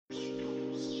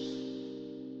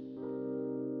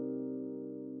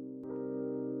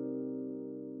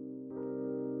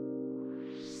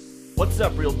What's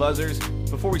up, Real Buzzers?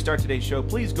 Before we start today's show,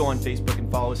 please go on Facebook and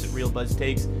follow us at Real Buzz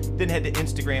Takes. Then head to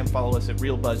Instagram, follow us at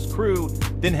Real Buzz Crew.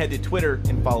 Then head to Twitter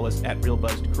and follow us at Real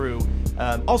Buzzed Crew.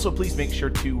 Also, please make sure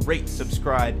to rate,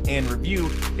 subscribe, and review.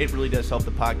 It really does help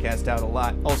the podcast out a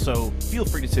lot. Also, feel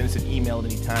free to send us an email at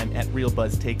any time at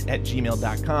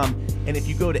realbuzztakes@gmail.com. And if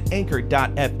you go to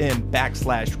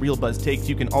anchor.fm/realbuzztakes,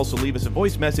 you can also leave us a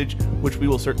voice message, which we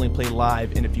will certainly play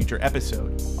live in a future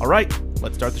episode. All right,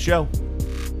 let's start the show.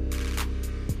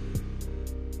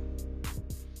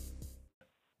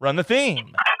 Run the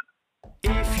theme.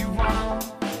 If you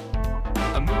want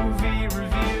a movie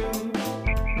review,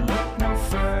 look no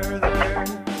further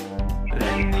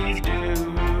than these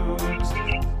dudes.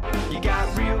 You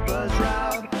got Real Buzz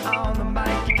Rob on the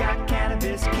mic, you got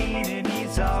Cannabis Keenan,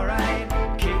 he's alright.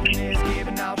 Caitlin is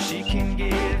giving all she can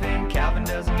give, and Calvin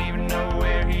doesn't even know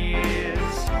where he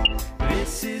is.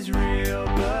 This is Real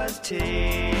Buzz Takes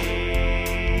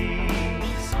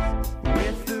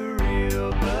with the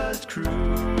Real Buzz Crew.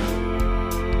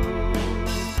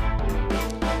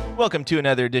 Welcome to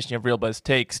another edition of Real Buzz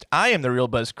Takes. I am the Real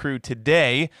Buzz Crew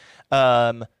today.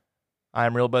 I'm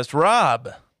Real Buzz Rob.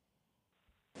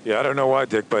 Yeah, I don't know why,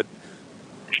 Dick, but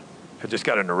I just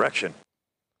got an erection.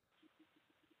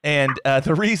 And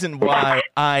the reason why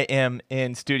I am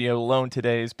in studio alone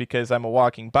today is because I'm a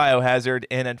walking biohazard.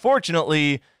 And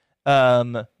unfortunately,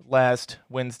 last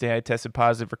Wednesday I tested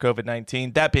positive for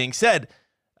COVID-19. That being said,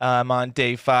 I'm on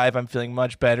day 5. I'm feeling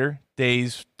much better.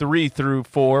 Days 3 through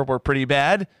 4 were pretty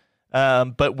bad.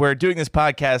 But we're doing this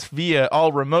podcast via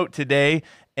all remote today.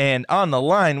 And on the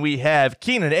line, we have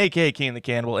Keenan, a.k.a. Keenan the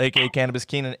Cannibal, a.k.a. Cannabis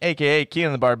Keenan, a.k.a.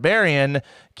 Keenan the Barbarian,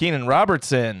 Keenan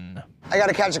Robertson. I got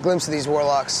to catch a glimpse of these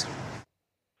warlocks.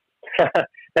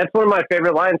 That's one of my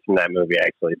favorite lines from that movie,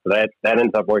 actually. So that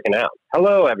ends up working out.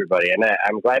 Hello, everybody. And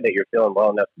I'm glad that you're feeling well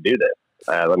enough to do this.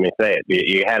 Let me say it.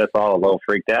 You had us all a little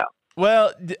freaked out.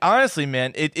 Well, honestly,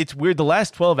 man, it's weird. The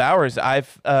last 12 hours,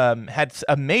 I've had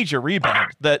a major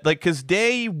rebound. Because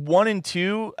day 1 and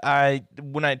 2,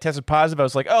 when I tested positive, I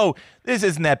was like, oh, this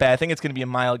isn't that bad. I think it's going to be a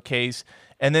mild case.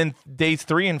 And then days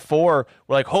 3 and 4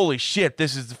 were like, holy shit,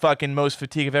 this is the fucking most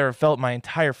fatigue I've ever felt in my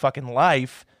entire fucking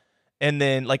life. And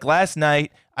then, like, last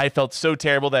night, I felt so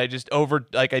terrible that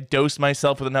I dosed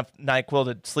myself with enough NyQuil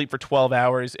to sleep for 12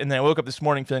 hours. And then I woke up this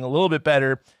morning feeling a little bit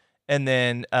better. And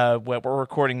then we're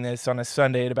recording this on a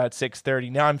Sunday at about 6:30.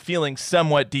 Now I'm feeling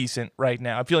somewhat decent right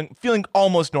now. I'm feeling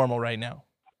almost normal right now.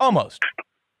 Almost.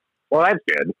 Well, that's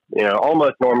good.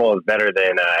 Almost normal is better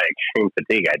than extreme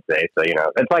fatigue, I'd say. So,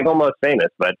 it's like almost famous,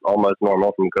 but almost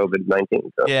normal from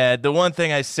COVID-19. So. Yeah, the one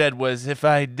thing I said was, if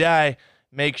I die,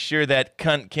 make sure that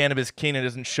cunt Cannabis Keenan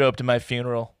doesn't show up to my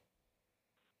funeral.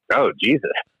 Oh,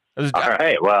 Jesus. All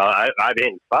right. Well, I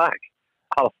mean, fuck.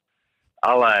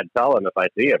 I'll tell him if I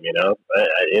see him, You don't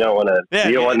want to. Yeah,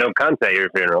 you don't want no cunt at your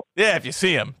funeral. Yeah, if you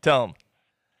see him, tell him.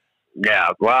 Yeah,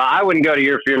 well, I wouldn't go to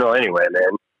your funeral anyway,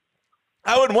 man.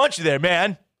 I wouldn't want you there,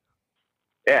 man.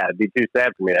 Yeah, it'd be too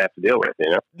sad for me to have to deal with,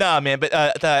 Nah, man, but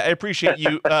I appreciate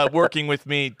you working with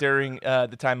me during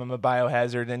the time I'm a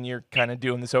biohazard, and you're kind of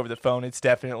doing this over the phone. It's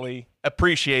definitely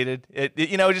appreciated.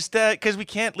 Just because we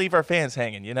can't leave our fans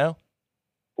hanging,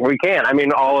 We can't. I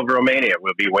mean, all of Romania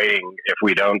will be waiting if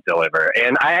we don't deliver.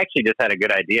 And I actually just had a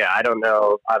good idea. I don't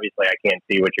know. Obviously, I can't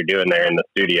see what you're doing there in the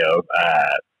studio.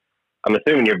 I'm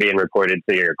assuming you're being recorded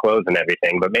to your clothes and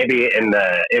everything. But maybe in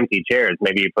the empty chairs,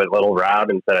 maybe you put little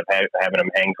Rob instead of having him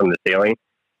hang from the ceiling.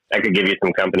 That could give you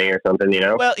some company or something,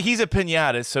 Well, he's a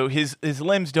piñata, so his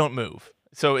limbs don't move.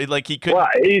 So he could. Well,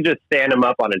 you just stand him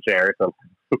up on a chair or something.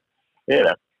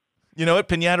 You know what?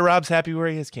 Piñata Rob's happy where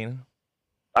he is, Keenan.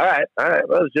 All right.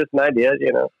 Well, it's just an idea,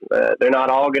 They're not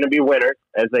all going to be winners,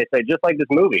 as they say. Just like this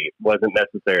movie wasn't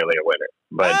necessarily a winner,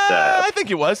 but I think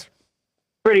it was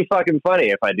pretty fucking funny,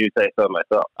 if I do say so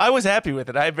myself. I was happy with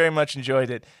it. I very much enjoyed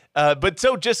it. But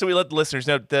just so we let the listeners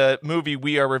know, the movie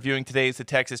we are reviewing today is the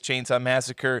Texas Chainsaw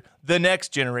Massacre: The Next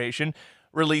Generation.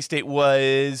 Release date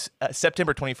was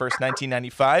September 21st,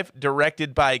 1995.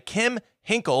 Directed by Kim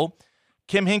Hinkle.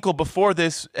 Kim Hinkle before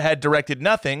this had directed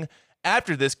nothing.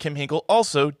 After this, Kim Hinkle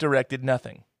also directed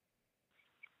nothing.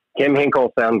 Kim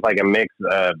Hinkle sounds like a mix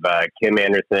of Kim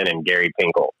Anderson and Gary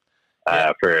Pinkle,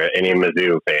 for any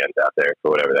Mizzou fans out there,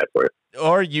 for whatever that's worth.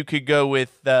 Or you could go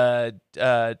with Drinkle.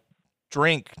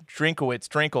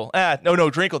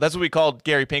 Drinkle. That's what we called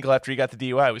Gary Pinkle after he got the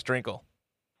DUI. It was Drinkle.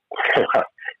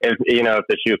 if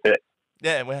the shoe fits.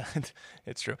 Yeah, well,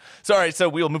 it's true. So, all right, so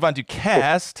we'll move on to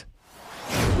cast.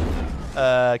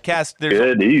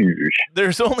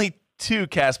 There's only 2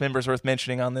 cast members worth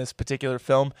mentioning on this particular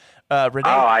film.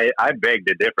 I beg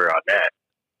to differ on that.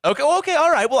 Okay. Well, okay.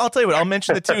 All right. Well, I'll tell you what. I'll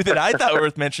mention the two that I thought were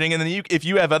worth mentioning, and then if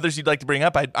you have others you'd like to bring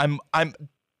up,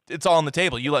 it's all on the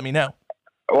table. You let me know.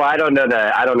 Well, I don't know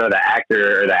the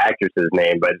actor or the actress's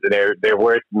name, but they're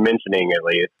worth mentioning at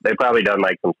least. They've probably done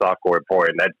like some softcore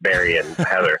porn. That's Barry and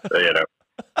Heather. So,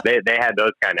 they had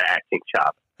those kind of acting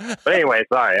chops. But anyway,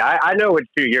 sorry. I know which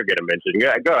two you're going to mention.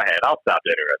 Go ahead. I'll stop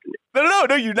interrupting you.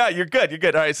 No, you're not. You're good. You're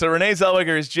good. All right. So Renee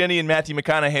Zellweger is Jenny, and Matthew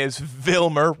McConaughey is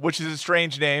Vilmer, which is a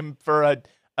strange name for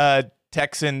a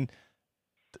Texan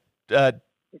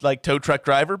like tow truck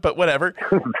driver, but whatever.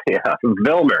 Yeah,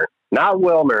 Vilmer. Not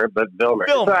Wilmer, but Vilmer.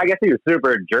 So I guess he was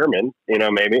super German,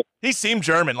 maybe. He seemed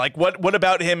German. Like, what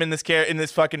about him in this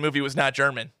fucking movie was not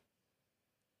German?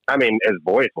 I mean, his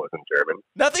voice wasn't German.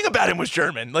 Nothing about him was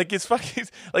German. Like, it's fucking,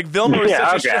 like, Vilmer is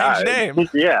such a strange name.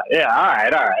 Yeah, all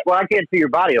right. Well, I can't see your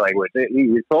body language.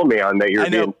 You told me on that you're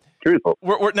being truthful.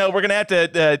 We're gonna have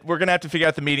to figure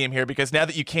out the medium here, because now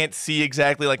that you can't see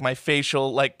exactly like my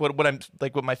facial, like what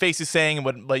my face is saying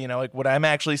and what I'm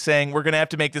actually saying, we're gonna have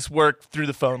to make this work through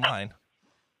the phone line.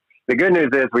 The good news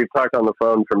is we've talked on the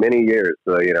phone for many years,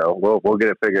 so we'll get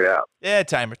it figured out. Yeah, a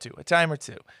time or two.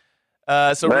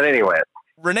 But anyway,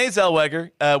 Renee Zellweger,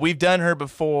 we've done her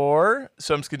before,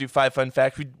 so I'm just gonna do 5 fun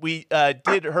facts. We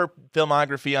did her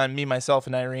filmography on Me, Myself,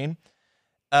 and Irene.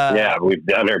 Yeah, we've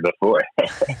done her before.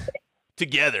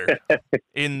 Together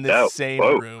in the same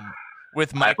room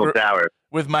with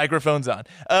microphones on.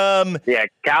 Yeah,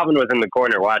 Calvin was in the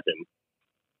corner watching.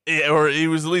 Yeah, or he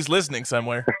was at least listening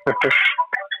somewhere.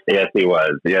 Yes, he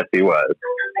was. All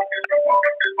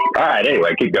right,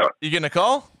 anyway, keep going. You getting a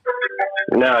call?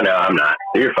 No, I'm not.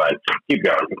 You're fine. Keep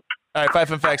going. All right, 5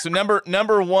 fun facts. So number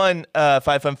one, 5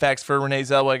 fun facts for Renee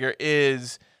Zellweger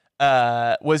is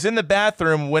was in the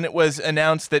bathroom when it was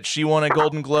announced that she won a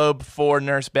Golden Globe for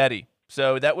Nurse Betty.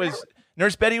 So that was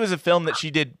Nurse Betty was a film that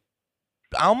she did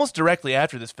almost directly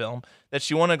after this film that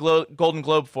she won a Golden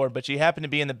Globe for, but she happened to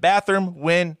be in the bathroom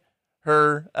when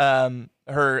her name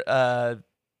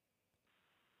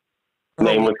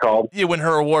was called. Yeah, when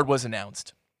her award was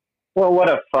announced. Well, what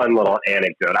a fun little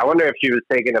anecdote. I wonder if she was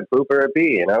taking a poop or a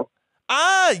pee,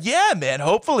 Yeah, man.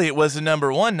 Hopefully it was a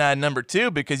number one, not a number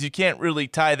two, because you can't really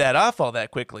tie that off all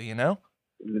that quickly,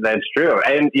 That's true.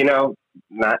 And, actually,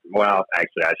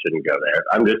 I shouldn't go there.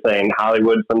 I'm just saying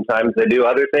Hollywood, sometimes they do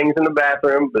other things in the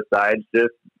bathroom besides just,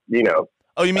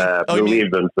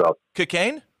 relieve themselves.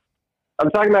 Cocaine? I'm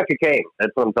talking about cocaine.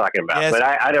 That's what I'm talking about. Yes. But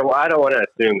I don't want to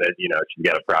assume that, she's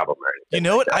got a problem or anything. You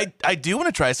know what? I do want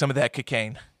to try some of that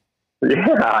cocaine.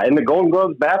 Yeah, in the Golden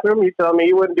Globes bathroom, you tell me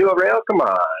you wouldn't do a rail? Come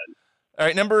on. All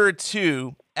right, number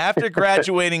 2. After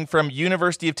graduating from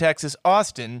University of Texas,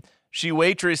 Austin, she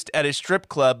waitressed at a strip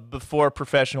club before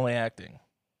professionally acting.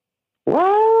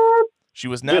 What? She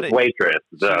was not a waitress.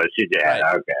 So right.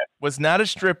 Okay. Was not a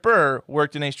stripper,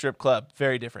 worked in a strip club.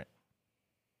 Very different.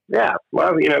 Yeah,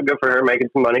 well, good for her, making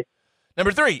some money.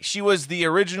 Number 3, she was the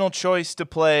original choice to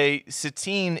play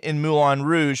Satine in Moulin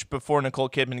Rouge before Nicole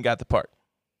Kidman got the part.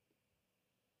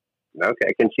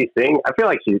 Okay, can she sing? I feel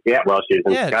like she's in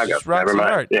Chicago. Never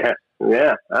mind. Yeah.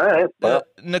 All right. Well.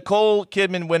 Nicole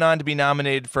Kidman went on to be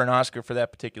nominated for an Oscar for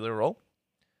that particular role.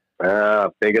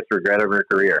 Biggest regret of her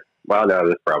career. Well, no,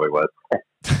 this probably was.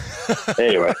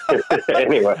 Anyway.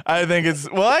 I think it's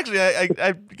actually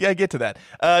I get to that.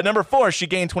 Number 4, she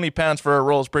gained 20 pounds for her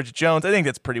role as Bridget Jones. I think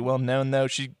that's pretty well known, though.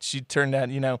 She turned out,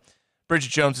 Bridget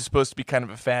Jones is supposed to be kind of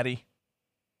a fatty.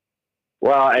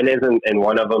 Well, and isn't in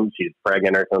one of them she's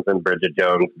pregnant or something? Bridget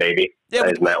Jones' baby. Yeah,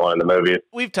 isn't that one of the movies?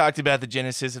 We've talked about the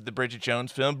genesis of the Bridget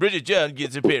Jones film. Bridget Jones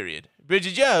gets a period.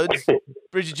 Bridget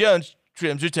Jones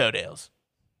trims her toenails.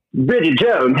 Bridget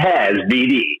Jones has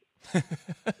BD.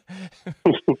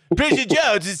 Bridget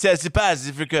Jones is tested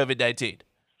positive for COVID-19.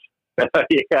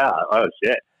 Yeah. Oh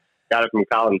shit. Got it from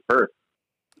Colin Firth.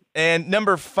 And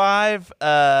number 5,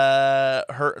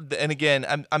 and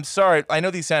again, I'm sorry, I know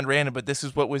these sound random, but this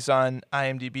is what was on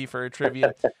IMDb for her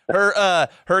trivia.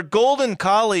 Her golden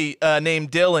collie named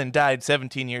Dylan died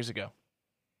 17 years ago.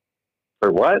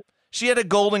 For what? She had a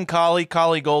golden collie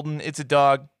Golden. It's a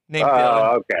dog named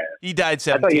Dylan. Oh, okay. He died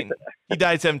 17. He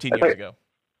died 17 years ago.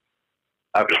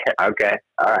 Okay. All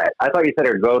right. I thought you said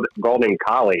her golden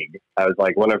colleague. I was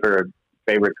like one of her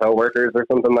favorite coworkers or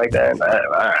something like that. All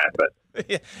right, but.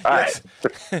 Yeah, yes.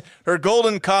 Her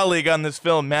golden colleague on this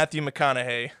film, Matthew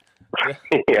McConaughey.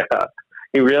 Yeah,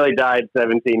 he really died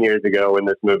 17 years ago when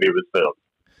this movie was filmed.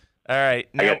 All right,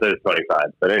 I guess it was 25,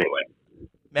 but anyway.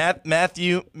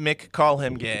 Matthew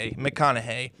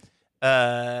McConaughey.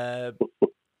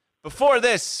 Before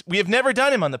this, we have never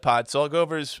done him on the pod, so I'll go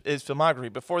over his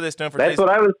filmography. Before this, don't forget. That's what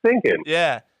I was thinking.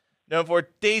 Yeah. known for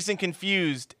Dazed and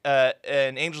Confused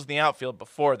and Angels in the Outfield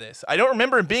before this. I don't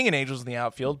remember him being in Angels in the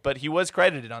Outfield, but he was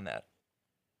credited on that.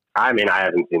 I mean, I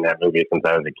haven't seen that movie since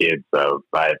I was a kid, so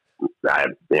I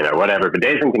whatever. But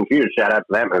Dazed and Confused, shout out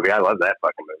to that movie. I love that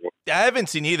fucking movie. I haven't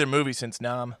seen either movie since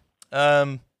Nam.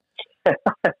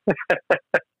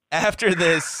 After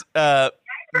this,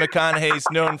 McConaughey's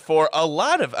known for a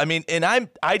lot of. I mean, and I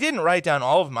didn't write down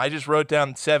all of them. I just wrote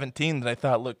down 17 that I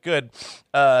thought looked good.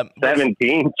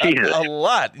 17, Jesus. A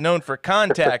lot. Known for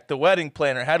Contact, The Wedding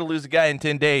Planner, How to Lose a Guy in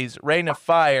 10 Days, Rain of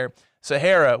Fire,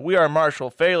 Sahara, We Are Marshall,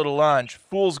 Failure to Launch,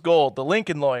 Fool's Gold, The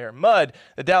Lincoln Lawyer, Mud,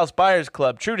 The Dallas Buyers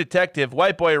Club, True Detective,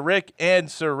 White Boy Rick, and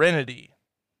Serenity.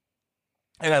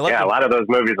 And I left a lot of those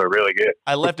movies are really good.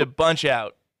 I left a bunch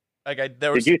out.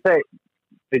 Did you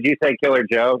say Killer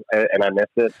Joe and I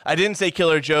missed it? I didn't say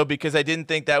Killer Joe because I didn't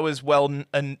think that was well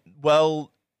known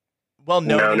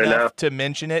enough to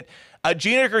mention it.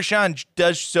 Gina Gershon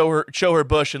does show her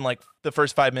bush in like the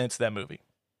first 5 minutes of that movie.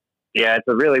 Yeah, it's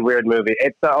a really weird movie.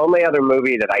 It's the only other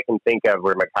movie that I can think of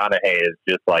where McConaughey is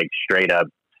just like straight up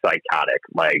psychotic.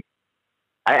 Like,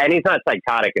 and he's not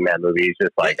psychotic in that movie. He's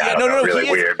just like,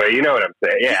 really weird. But you know what I'm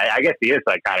saying? Yeah, I guess he is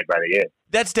psychotic by the end.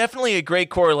 That's definitely a great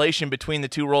correlation between the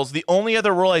two roles. The only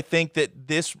other role I think that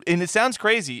this, and it sounds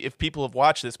crazy if people have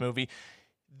watched this movie,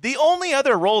 the only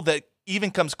other role that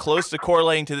even comes close to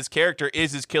correlating to this character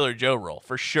is his Killer Joe role,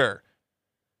 for sure.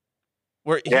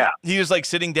 Where he was like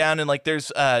sitting down and like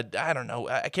there's I don't know,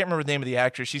 I can't remember the name of the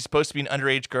actress. She's supposed to be an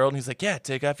underage girl and he's like, yeah,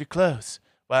 take off your clothes.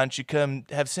 Why don't you come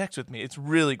have sex with me? It's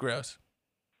really gross.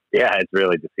 Yeah, it's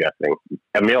really disgusting.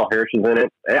 Emile Hirsch is in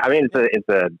it. I mean, it's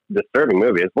a disturbing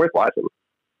movie. It's worth watching.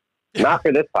 Not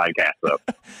for this podcast though.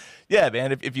 Yeah,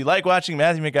 man. If you like watching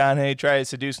Matthew McConaughey try to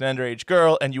seduce an underage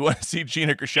girl and you want to see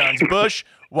Gina Gershon's bush,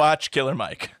 watch Killer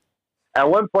Mike. At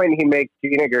one point, he makes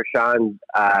Gina Gershon,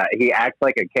 he acts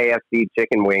like a KFC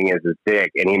chicken wing as his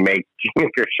dick, and he makes Gina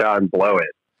Gershon blow it,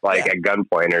 like at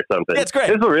gunpoint or something. It's great.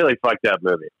 This is a really fucked up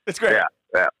movie. It's great.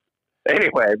 Yeah.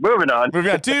 Anyway, moving on.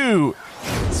 Moving on to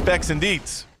Specs and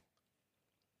Deets.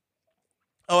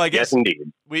 Oh, I guess. Yes,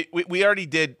 indeed. We already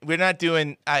did. We're not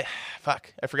doing, I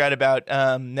forgot about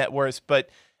net worth, but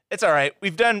it's all right.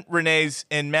 We've done Renee's,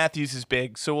 and Matthew's is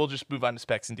big, so we'll just move on to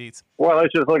Specs and Deets. Well,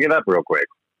 let's just look it up real quick.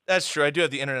 That's true. I do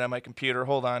have the internet on my computer.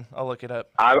 Hold on. I'll look it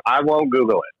up. I won't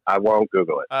Google it.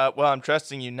 Well, I'm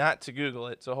trusting you not to Google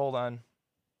it, so hold on.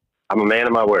 I'm a man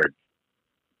of my word.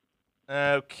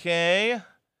 Okay.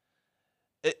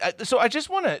 So I just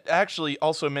want to actually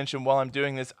also mention while I'm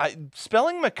doing this,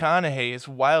 spelling McConaughey is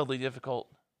wildly difficult.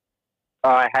 Oh,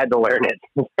 I had to learn it.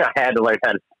 I had to learn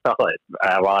how to spell it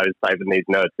while I was typing these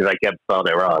notes because I kept spelling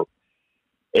it wrong.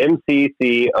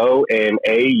 McConaughey.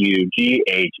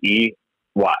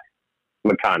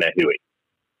 McConaughey.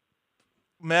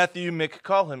 Matthew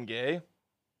McCallum-Gay.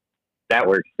 That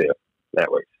works too.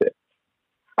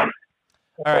 All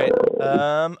right.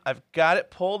 I've got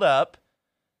it pulled up.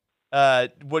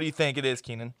 What do you think it is,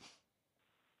 Keenan?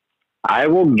 I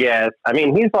will guess. I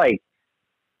mean,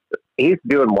 he's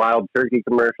doing Wild Turkey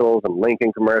commercials and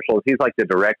Lincoln commercials. He's like the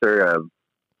director of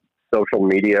social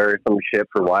media or some shit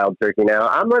for Wild Turkey now.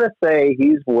 I'm going to say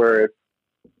he's worth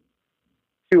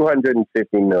 $250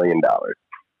 million.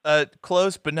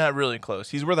 Close, but not really close.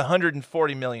 He's worth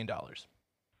 $140 million.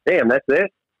 Damn, that's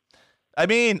it? I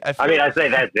mean, I say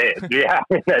that's it. Yeah,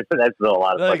 that's a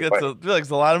lot of money. I feel like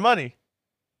it's a lot of money.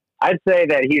 I'd say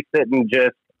that he's sitting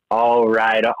just all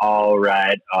right. Yes, all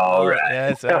right.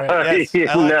 Yes, you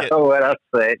know what I'm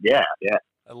saying? Yeah.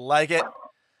 I like it.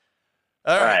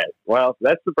 All right. Well,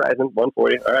 that's surprising.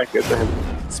 140. All right, good for him.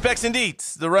 Specs and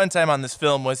Deets. The runtime on this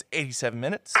film was 87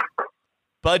 minutes.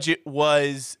 Budget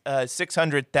was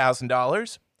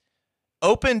 $600,000.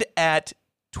 Opened at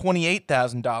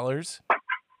 $28,000.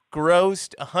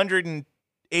 Grossed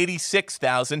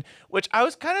 $186,000, which I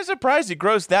was kind of surprised it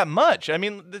grossed that much. I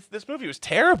mean, this movie was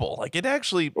terrible. Like it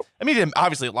actually, I mean, it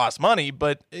obviously lost money,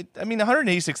 but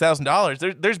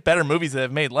 $186,000. There's better movies that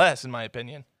have made less, in my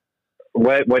opinion.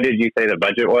 What did you say the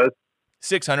budget was?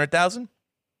 $600,000.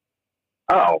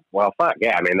 Oh well, fuck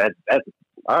yeah. I mean that's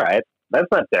all right. That's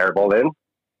not terrible then.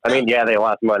 I mean, yeah, they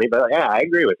lost money, but yeah, I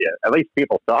agree with you. At least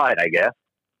people saw it, I guess.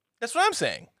 That's what I'm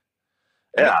saying.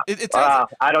 Yeah, I mean,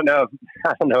 I don't know.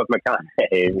 I don't know if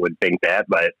McConaughey would think that,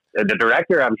 but the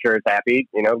director, I'm sure, is happy.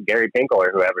 You know, Gary Pinkel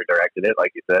or whoever directed it,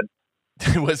 like you said.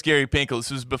 It was Gary Pinkel.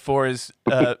 This was before his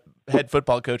head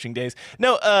football coaching days.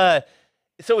 No,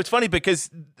 so it's funny because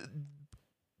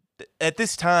at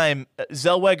this time,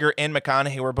 Zellweger and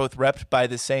McConaughey were both repped by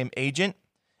the same agent,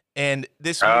 and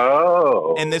this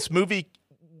movie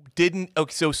didn't.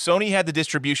 Okay, so Sony had the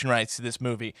distribution rights to this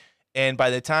movie. And by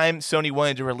the time Sony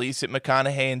wanted to release it,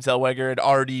 McConaughey and Zellweger had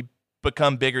already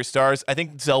become bigger stars. I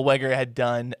think Zellweger had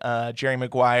done Jerry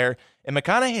Maguire, and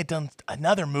McConaughey had done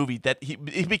another movie that he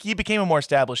became a more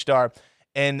established star.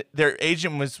 And their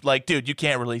agent was like, dude, you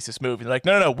can't release this movie. They're like,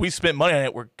 no, we spent money on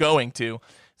it. We're going to.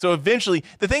 So eventually,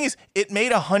 the thing is, it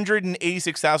made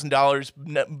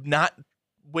 $186,000 not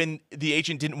when the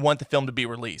agent didn't want the film to be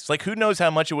released. Like, who knows how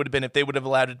much it would have been if they would have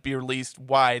allowed it to be released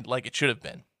wide like it should have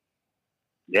been.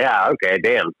 Yeah, okay,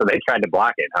 damn. So they tried to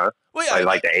block it, huh? Well, yeah,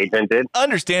 like the agent did?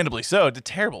 Understandably so. It's a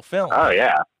terrible film. Oh,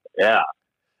 yeah.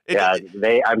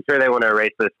 I'm sure they want to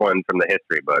erase this one from the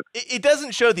history books. It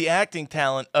doesn't show the acting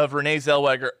talent of Renee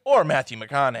Zellweger or Matthew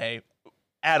McConaughey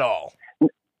at all.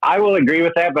 I will agree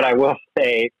with that, but I will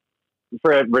say,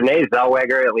 for Renee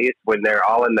Zellweger, at least, when they're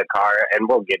all in the car, and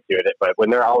we'll get to it, but when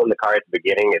they're all in the car at the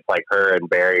beginning, it's like her and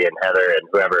Barry and Heather and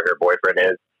whoever her boyfriend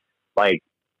is. Like,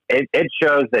 it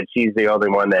shows that she's the only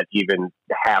one that even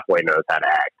halfway knows how to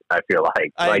act, I feel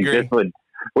like. I agree. Just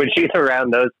when she's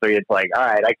around those three, it's like, all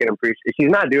right, I can appreciate. She's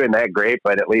not doing that great,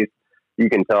 but at least you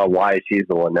can tell why she's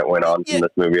the one that went on from this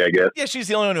movie, I guess. Yeah, she's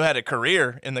the only one who had a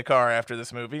career in the car after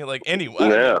this movie. Like, anyone.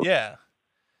 Yeah.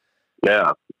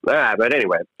 Yeah. But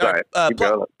anyway, sorry.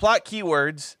 Plot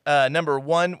keywords. Number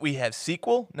 1, we have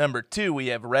sequel. Number 2, we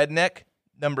have redneck.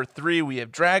 Number 3, we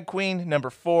have drag queen.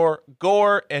 Number 4,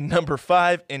 gore. And number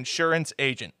 5, insurance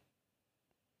agent.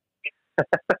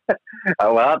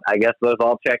 Oh, well, I guess those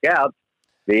all check out.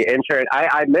 The insurance.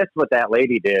 I missed what that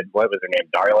lady did. What was her name?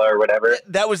 Darla or whatever?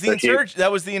 That was the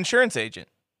insurance agent.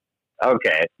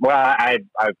 Okay. Well, I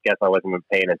guess I wasn't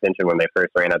paying attention when they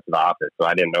first ran up to the office, so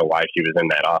I didn't know why she was in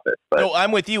that office. But, no,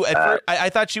 I'm with you. At first,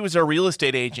 I thought she was a real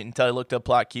estate agent until I looked up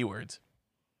plot keywords.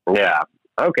 Yeah.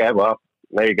 Okay. Well,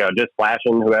 there you go. Just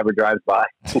flashing whoever drives by,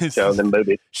 showing them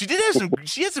movies. She did have some.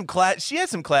 She had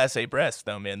some class A breasts,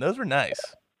 though, man. Those were nice.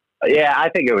 Yeah, I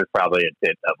think it was probably a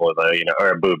tit double, though, or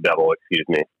a boob double. Excuse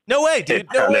me. No way, dude.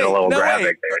 No way. A little no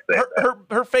graphic way. There,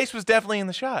 her face was definitely in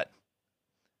the shot.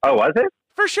 Oh, was it?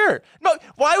 For sure. No,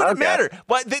 why would it matter?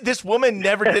 Why this woman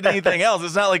never did anything else?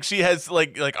 It's not like she has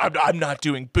like I'm not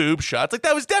doing boob shots. Like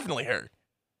that was definitely her.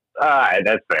 All right,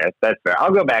 that's fair. That's fair.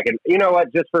 I'll go back and you know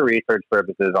what? Just for research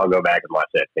purposes, I'll go back and watch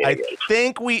that scene again. I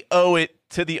think we owe it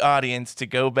to the audience to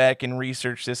go back and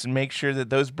research this and make sure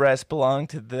that those breasts belong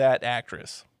to that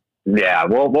actress. Yeah,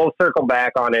 we'll circle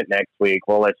back on it next week.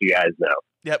 We'll let you guys know.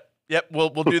 Yep. We'll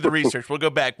do the research. We'll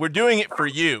go back. We're doing it for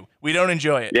you. We don't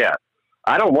enjoy it. Yeah,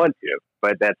 I don't want to,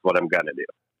 but that's what I'm gonna do.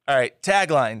 All right,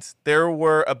 taglines. There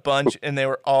were a bunch, and they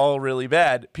were all really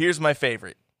bad. Here's my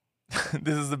favorite.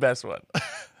 This is the best one.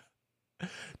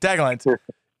 Taglines.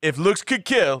 If looks could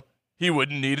kill, he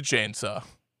wouldn't need a chainsaw.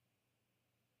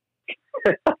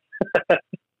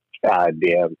 God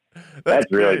damn. That's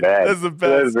really bad. That's the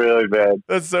best. That's really bad.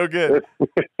 That's so good.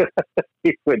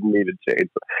 He wouldn't need a chainsaw.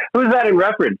 Who's that in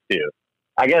reference to?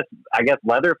 I guess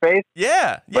Leatherface?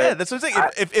 Yeah, that's what I'm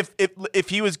saying. If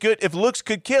he was good, if looks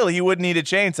could kill, he wouldn't need a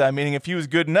chainsaw, meaning if he was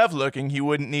good enough looking, he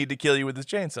wouldn't need to kill you with his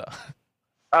chainsaw.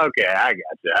 Okay, I got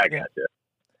you.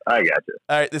 All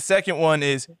right, the second one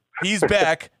is, he's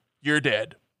back, you're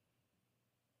dead.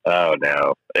 Oh,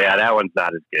 no. Yeah, that one's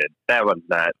not as good. That one's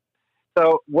not.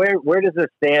 So where does this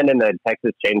stand in the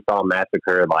Texas Chainsaw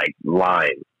Massacre, line?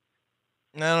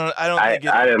 No, I don't think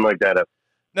I didn't look that up.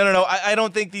 No. I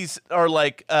don't think these are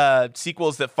like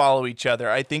sequels that follow each other.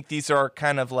 I think these are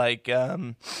kind of like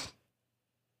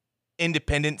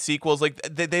independent sequels. Like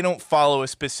they don't follow a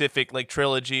specific like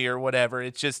trilogy or whatever.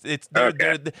 It's just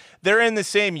they're in the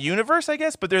same universe, I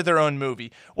guess, but they're their own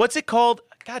movie. What's it called?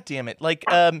 God damn it! Like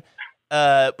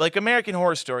American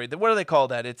Horror Story. What do they call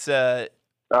that? It's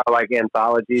like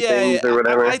anthology things or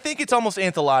whatever. I think it's almost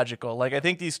anthological. Like I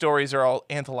think these stories are all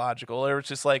anthological. Or it's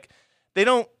just like they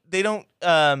don't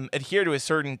adhere to a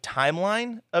certain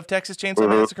timeline of Texas Chainsaw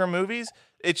Massacre movies.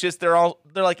 It's just they're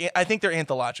like I think they're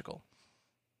anthological.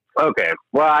 Okay.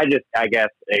 Well, I guess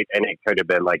it could have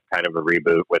been like kind of a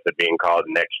reboot with it being called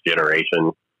Next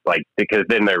Generation, like because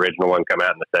didn't the original one come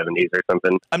out in the 70s or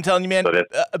something? I'm telling you, man,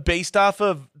 based off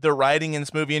of the writing in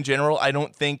this movie in general, I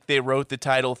don't think they wrote the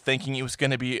title thinking it was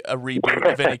going to be a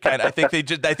reboot of any kind. I think they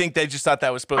just thought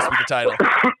that was supposed to be the title.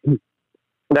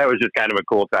 That was just kind of a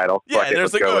cool title. Yeah,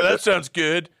 there's like, oh, that sounds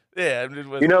good. Yeah,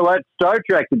 you know what? Star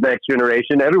Trek: The Next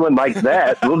Generation. Everyone likes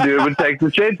that. We'll do it with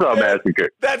Texas Chainsaw Massacre.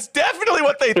 That's definitely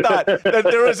what they thought. That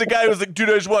there was a guy who was like, "Dude,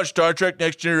 I just watched Star Trek: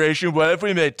 Next Generation. What if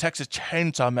we made Texas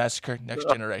Chainsaw Massacre: Next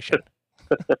Generation?"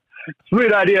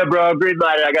 Sweet idea, bro. Green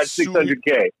light it. I got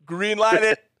 $600K. Green light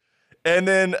it. And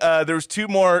then there was two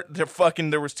more. There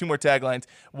was two more taglines.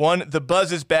 One, the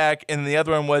buzz is back, and the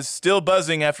other one was still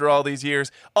buzzing after all these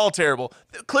years. All terrible.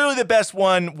 Clearly, the best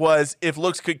one was if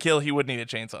looks could kill, he would need a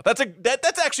chainsaw.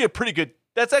 That's actually a pretty good.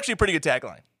 That's actually a pretty good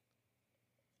tagline.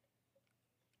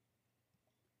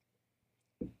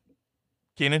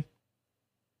 Keenan.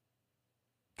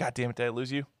 God damn it! Did I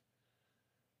lose you?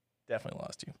 Definitely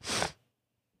lost you.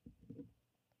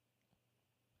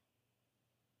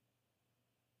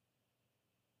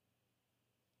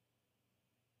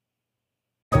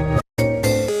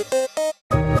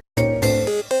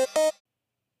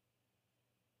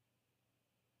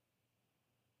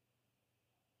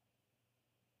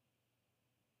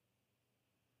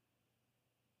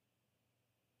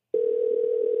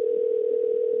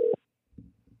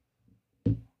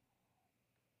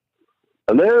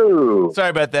 Hello. Sorry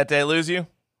about that. Did I lose you?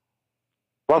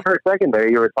 Well, for a second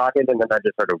there, you were talking, and then I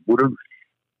just heard a whoosh,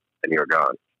 and you were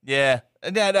gone. Yeah.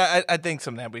 I think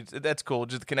something that's cool.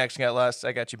 Just the connection got lost.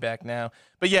 I got you back now.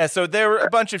 But yeah, so there were a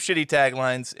bunch of shitty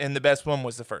taglines, and the best one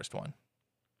was the first one.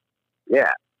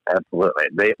 Yeah, absolutely.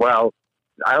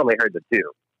 I only heard the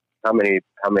two. How many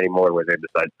more were there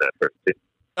besides the first two?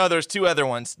 Oh, there's two other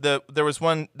ones. There was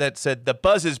one that said the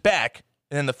buzz is back,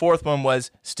 and then the fourth one was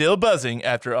still buzzing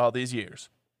after all these years.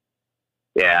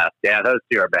 Yeah, those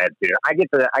two are bad too. I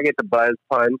get the buzz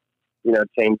pun,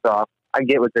 chainsaw. I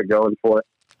get what they're going for,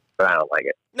 but I don't like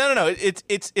it. No. It's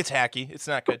hacky. It's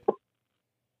not good.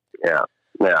 Yeah.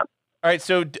 All right.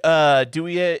 So, do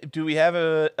we have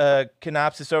a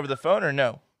synopsis over the phone or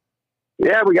no?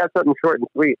 Yeah, we got something short and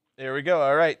sweet. There we go.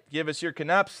 All right, give us your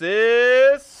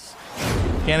synopsis.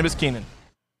 Cannabis Keenan.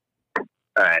 All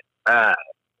right.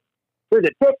 For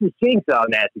the Texas Chainsaw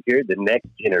Massacre, The Next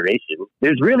Generation,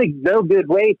 there's really no good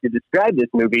way to describe this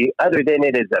movie other than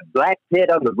it is a black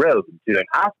pit on the road to an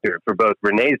Oscar for both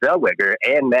Renee Zellweger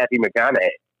and Matthew McConaughey.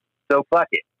 So fuck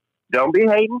it. Don't be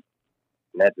hating.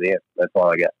 And that's it. That's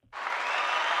all I got.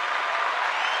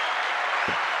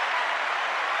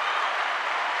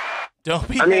 Don't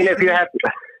be. I mean, if you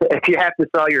have to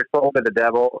sell your soul to the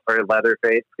devil or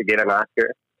Leatherface to get an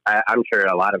Oscar, I'm sure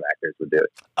a lot of actors would do it.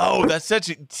 Oh, that's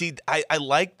I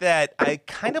like that. I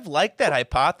kind of like that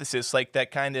hypothesis, like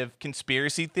that kind of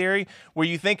conspiracy theory where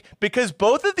you think, because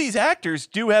both of these actors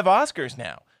do have Oscars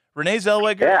now. Renee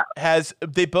Zellweger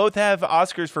they both have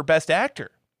Oscars for Best Actor.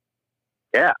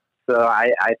 Yeah. So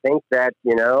I think that,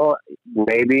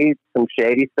 maybe some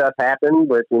shady stuff happened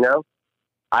with,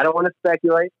 I don't want to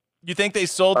speculate. You think they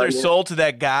sold their soul to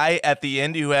that guy at the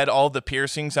end who had all the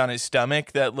piercings on his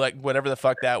stomach, that like whatever the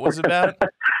fuck that was about?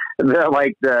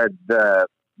 the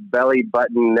belly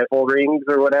button nipple rings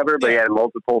or whatever, but he had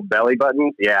multiple belly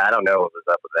buttons. Yeah, I don't know what was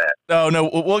up with that. Oh, no,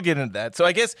 we'll get into that. So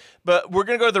I guess, but we're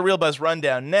going to go to the Real Buzz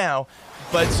Rundown now.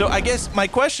 But so I guess my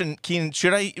question, Keenan,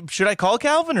 should I call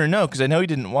Calvin or no? Because I know he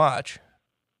didn't watch.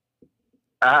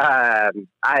 I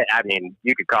mean,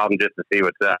 you could call him just to see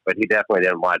what's up, but he definitely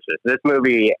didn't watch this. This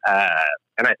movie,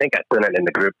 and I think I sent it in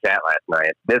the group chat last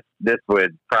night. This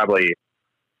would probably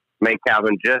make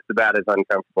Calvin just about as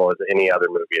uncomfortable as any other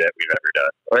movie that we've ever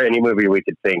done, or any movie we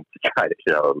could think to try to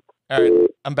show him. All right,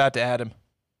 I'm about to add him.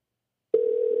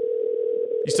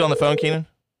 You still on the phone, Keenan?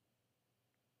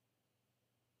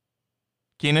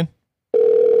 Keenan?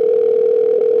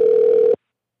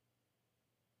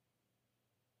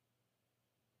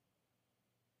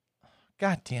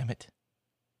 God damn it.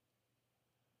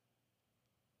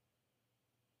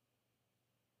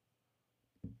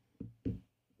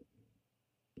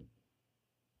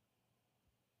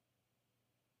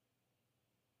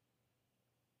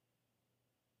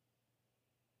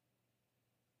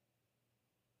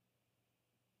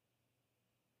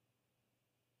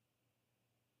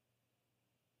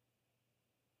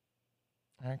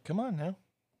 All right, come on now.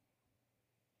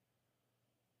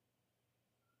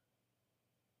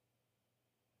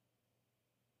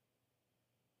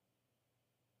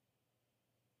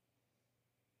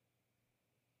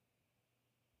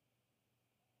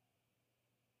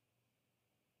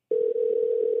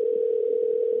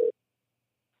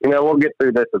 We'll get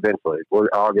through this eventually. We're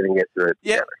all going to get through it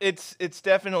together. Yeah, it's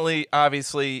definitely,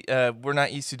 obviously, we're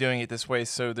not used to doing it this way,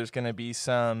 so there's going to be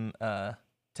some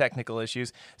technical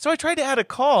issues. So I tried to add a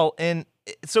call, and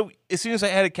so as soon as I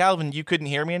added Calvin, you couldn't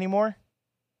hear me anymore?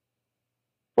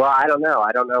 Well, I don't know.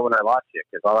 I don't know when I lost you,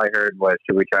 because all I heard was,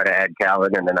 should we try to add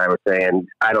Calvin? And then I was saying,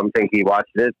 I don't think he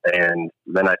watched it, and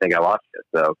then I think I lost you.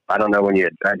 So I don't know when you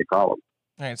had tried to call him.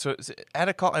 All right, so add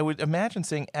a call. I would imagine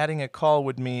saying adding a call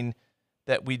would mean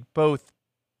that we'd both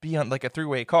be on like a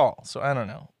three-way call. So I don't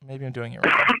know. Maybe I'm doing it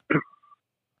wrong.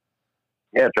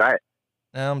 Yeah, try it.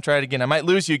 Now I'm trying it again. I might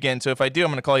lose you again. So if I do, I'm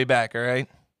going to call you back. All right.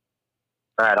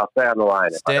 All right, I'll stay on the line.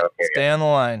 If I don't hear Stay on the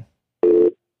line. All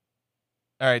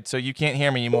right, so you can't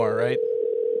hear me anymore, right?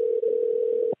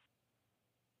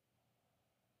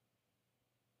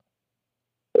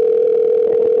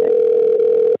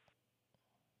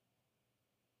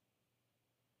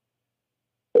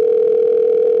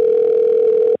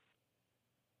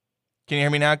 Can you hear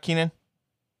me now, Keenan?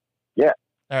 Yeah.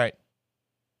 All right.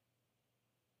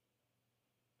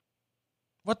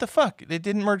 What the fuck? They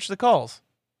didn't merge the calls.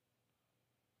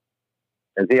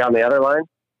 you. Is he on the other line?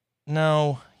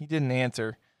 No, he didn't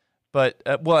answer. But,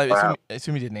 I Wow.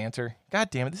 assume he didn't answer. God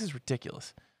damn it, this is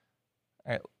ridiculous.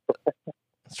 All right.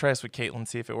 Let's try this with Caitlin,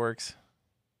 see if it works.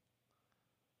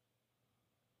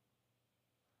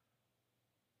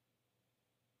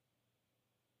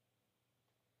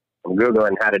 I'm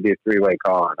Googling how to do three-way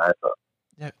call on iPhone.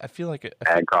 Yeah, I feel like it.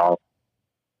 Add call.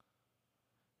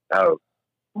 Oh,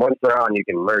 once they're on, you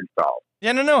can merge calls.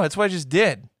 Yeah, no, that's what I just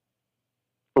did.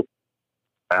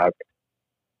 Okay.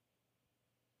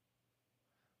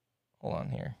 Hold on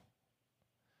here.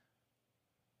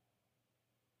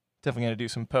 Definitely going to do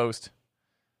some post.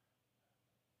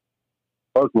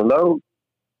 Post Malone.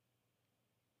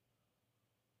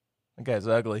 That guy's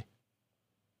ugly.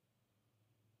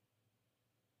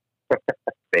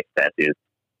 Face tattoos.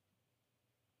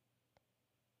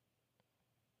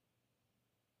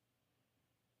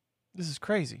 This is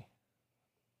crazy.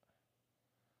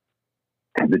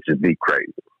 This would be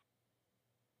crazy.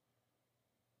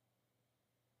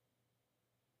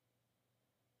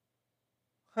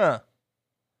 Huh.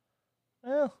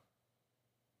 Well.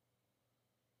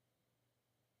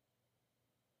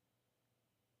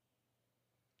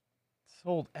 This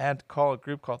whole add call,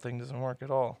 group call thing doesn't work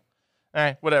at all. All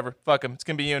right, whatever. Fuck him. It's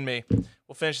going to be you and me.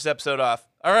 We'll finish this episode off.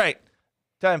 All right.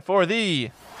 Time for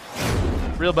the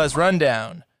Real Buzz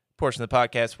Rundown portion of the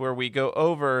podcast where we go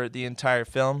over the entire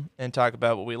film and talk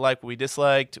about what we liked, what we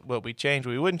disliked, what we changed,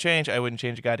 what we wouldn't change. I wouldn't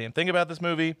change a goddamn thing about this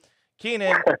movie.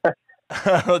 Keenan,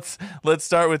 let's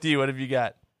start with you. What have you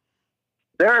got?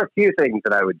 There are a few things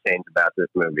that I would change about this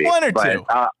movie. One or two.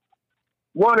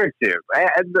 One or two.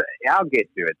 I'll get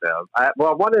to it, though.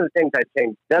 Well, one of the things I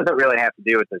changed doesn't really have to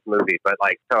do with this movie, but,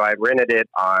 so I rented it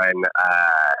on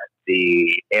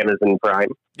the Amazon Prime.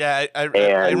 Yeah, I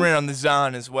rented on the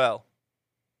Zon as well.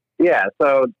 Yeah,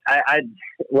 so I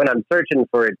when I'm searching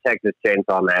for Texas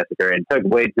Chainsaw Massacre, it took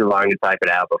way too long to type it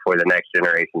out before the Next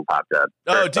Generation popped up.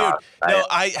 Oh, dude.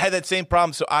 I had that same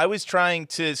problem. So I was trying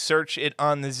to search it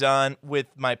on the Zon with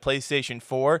my PlayStation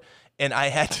 4, and I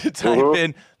had to type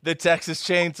in the Texas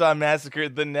Chainsaw Massacre,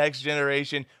 the Next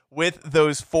Generation, with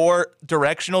those 4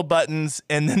 directional buttons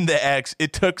and then the X.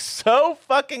 It took so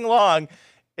fucking long,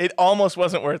 it almost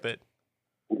wasn't worth it.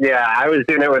 Yeah, I was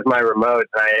doing it with my remote.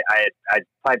 I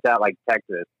typed out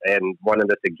Texas, and one of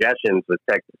the suggestions was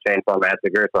Texas Chainsaw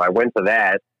Massacre. So I went to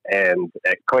that and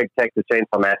clicked Texas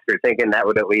Chainsaw Massacre, thinking that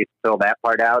would at least fill that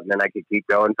part out, and then I could keep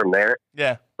going from there.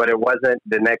 Yeah, but it wasn't.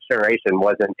 The Next Generation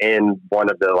wasn't in one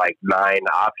of the 9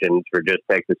 options for just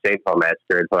Texas Chainsaw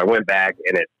Massacre. So I went back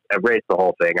and it erased the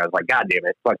whole thing. I was like, God damn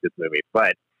it, fuck this movie.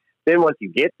 But then once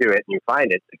you get to it and you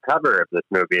find it, the cover of this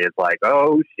movie is like,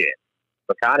 oh shit.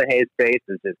 McConaughey's face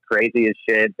is just crazy as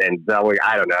shit, and Zellweger,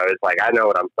 I don't know. It's like, I know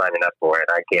what I'm signing up for, and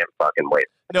I can't fucking wait.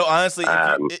 No, honestly,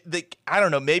 I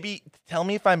don't know. Maybe tell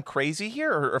me if I'm crazy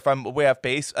here or if I'm way off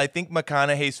base. I think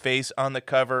McConaughey's face on the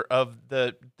cover of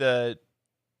the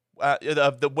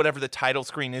whatever the title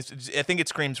screen is, I think it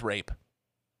screams rape.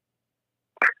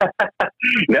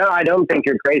 No, I don't think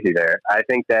you're crazy there. I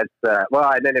think that's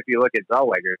and then if you look at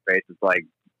Zellweger's face, it's like,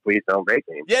 please don't rape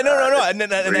me. Yeah, no. I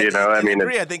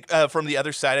agree. I think from the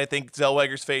other side, I think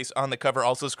Zellweger's face on the cover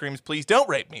also screams, "Please don't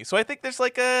rape me." So I think there's there's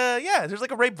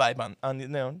a rape vibe on on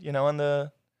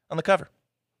the cover.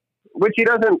 Which he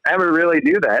doesn't ever really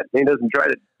do that. He doesn't try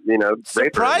to rape her.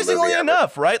 Surprisingly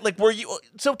enough, right? Like, were you?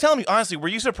 So tell me honestly, were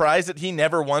you surprised that he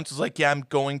never once was like, "Yeah, I'm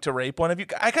going to rape one of you"?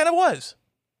 I kind of was.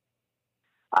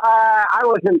 I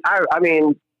wasn't. I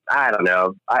mean. I don't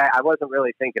know. I wasn't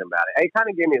really thinking about it. It kind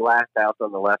of gave me Last House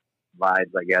on the Left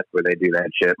vibes, I guess, where they do that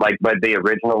shit. But the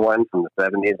original one from the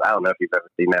 70s, I don't know if you've ever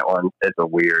seen that one. It's a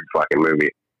weird fucking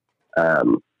movie.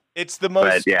 It's the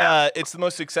most. It's the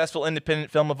most successful independent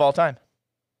film of all time.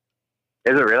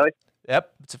 Is it really?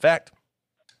 Yep, it's a fact.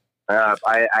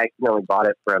 I accidentally bought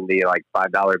it from the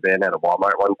 $5 bin at a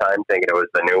Walmart one time, thinking it was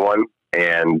the new one,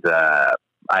 and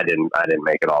I didn't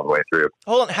make it all the way through.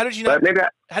 Hold on, how did you not?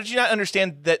 How did you not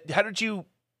understand that? How did you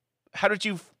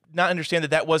not understand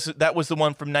that was the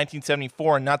one from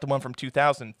 1974 and not the one from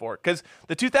 2004? Because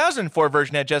the 2004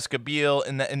 version had Jessica Biel,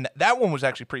 and that one was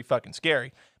actually pretty fucking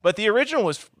scary. But the original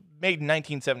was made in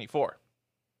 1974.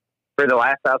 For the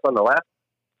Last House on the Left?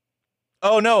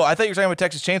 Oh no, I thought you were talking about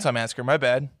Texas Chainsaw Massacre. My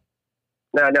bad.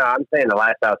 No, I'm saying The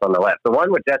Last House on the Left. The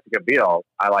one with Jessica Biel,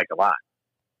 I like a lot.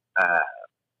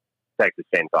 Texas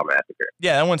Chainsaw Massacre.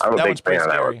 Yeah, that one's I'm a big pretty fan of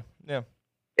that scary. one. Yeah.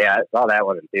 Yeah, I saw that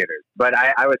one in theaters. But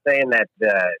I was saying that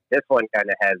this one kind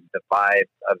of has the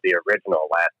vibes of the original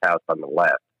Last House on the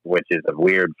Left, which is a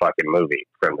weird fucking movie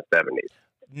from the 70s.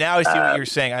 Now I see what you're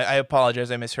saying. I apologize.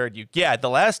 I misheard you. Yeah, The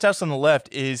Last House on the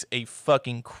Left is a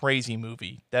fucking crazy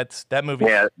movie. That movie.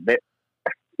 Yeah,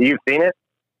 you've seen it?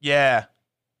 Yeah.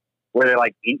 Where they're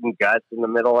like eating guts in the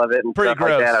middle of it and Pretty stuff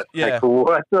gross. like that. I was Yeah. like,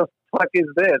 what the fuck is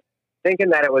this?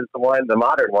 Thinking that it was the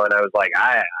modern one, I was like,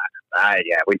 yeah,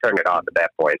 we turned it off at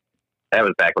that point. That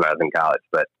was back when I was in college.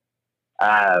 But,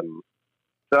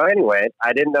 so anyway,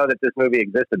 I didn't know that this movie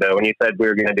existed though. When you said we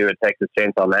were going to do a Texas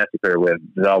Chainsaw Massacre with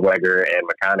Zellweger and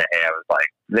McConaughey, I was like,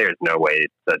 there's no way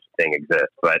such a thing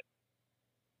exists. But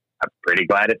I'm pretty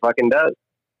glad it fucking does.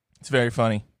 It's very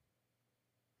funny.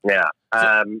 Yeah.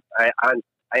 On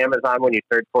Amazon, when you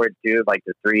search for it too, like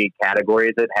the 3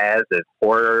 categories it has is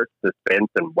horror, suspense,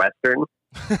 and Western,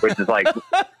 which is like,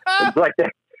 it's like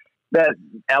that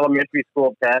elementary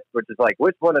school test, which is like,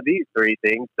 which one of these 3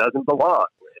 things doesn't belong?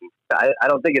 And I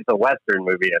don't think it's a Western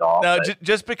movie at all. No,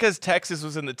 just because Texas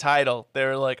was in the title, they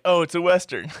were like, oh, it's a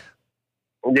Western.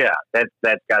 Yeah, that's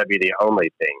got to be the only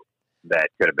thing that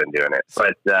could have been doing it.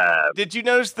 But did you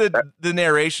notice the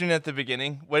narration at the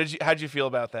beginning? How'd you feel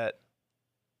about that?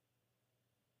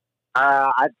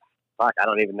 I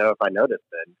don't even know if I noticed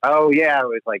it. Oh yeah, it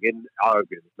was like in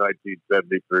August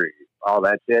 1973. All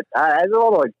that shit. It's a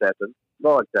little excessive.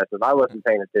 I wasn't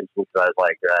paying attention because I was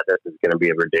like, this is going to be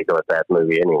a ridiculous ass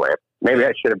movie anyway. Maybe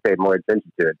I should have paid more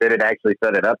attention to it. Did it actually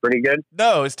set it up pretty good?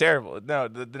 No, it's terrible. No,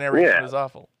 the narration was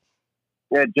awful.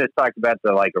 It just talked about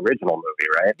the original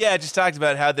movie, right? Yeah, it just talked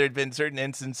about how there had been certain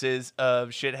instances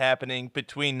of shit happening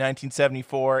between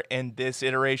 1974 and this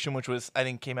iteration, which was, I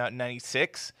think, came out in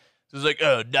 96. So it's like,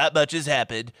 oh, not much has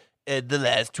happened in the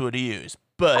last 20 years,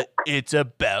 but it's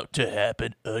about to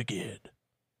happen again.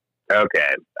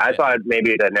 Okay. I thought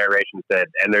maybe the narration said,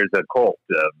 and there's a cult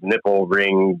of nipple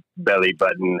ring, belly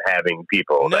button having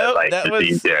people that like to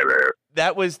see terror.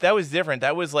 That was different.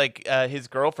 That was like his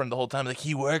girlfriend the whole time. Like,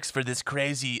 he works for this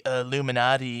crazy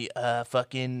Illuminati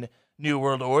fucking New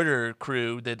World Order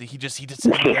crew that he just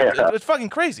it's fucking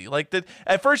crazy. Like,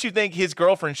 at first you think his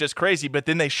girlfriend's just crazy, but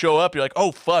then they show up, you're like,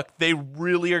 oh fuck, they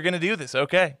really are gonna do this.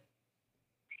 Okay.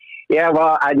 Yeah,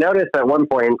 well, I noticed at one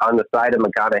point on the side of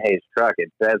McConaughey's truck it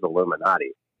says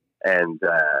Illuminati, and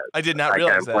I did not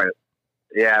realize that.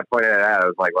 I pointed it out. I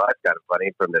was like, well, that's kind of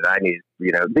funny from the 90s,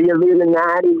 the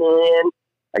Illuminati, man.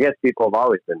 I guess people have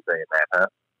always been saying that, huh?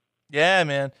 Yeah,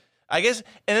 man. I guess,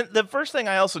 and the first thing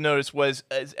I also noticed was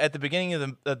at the beginning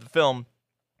of the film,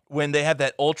 when they have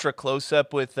that ultra close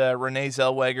up with Renee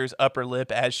Zellweger's upper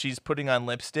lip as she's putting on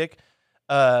lipstick.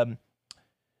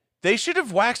 They should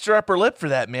have waxed her upper lip for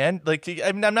that, man. Like,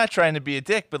 I mean, I'm not trying to be a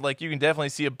dick, but like, you can definitely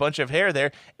see a bunch of hair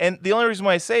there. And the only reason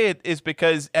why I say it is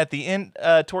because at the end,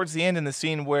 towards the end in the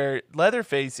scene where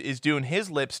Leatherface is doing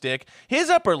his lipstick, his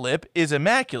upper lip is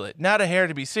immaculate, not a hair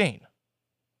to be seen.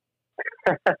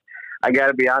 I got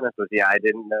to be honest with you. I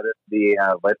didn't notice the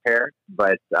lip hair,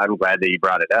 but I'm glad that you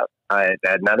brought it up.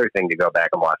 Another thing to go back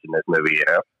and watch in this movie,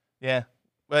 Yeah.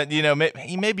 But,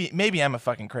 maybe I'm a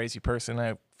fucking crazy person.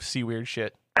 I see weird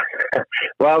shit.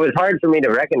 Well, it was hard for me to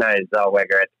recognize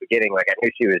Zellweger at the beginning. Like, I knew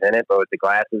she was in it, but with the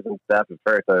glasses and stuff, at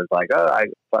first I was like, oh, I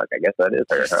guess that is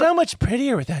her. You're so much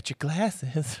prettier without your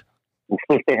glasses.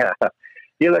 Yeah.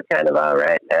 You look kind of all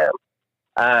right now.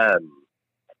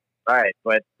 All right,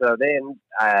 but so then,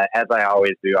 as I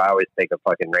always do, I always take a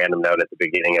fucking random note at the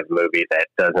beginning of the movie that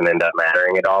doesn't end up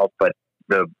mattering at all. But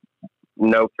the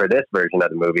note for this version of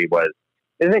the movie was,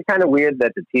 isn't it kind of weird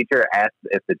that the teacher asked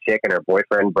if the chick and her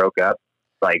boyfriend broke up?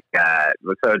 Like,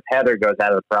 so Heather goes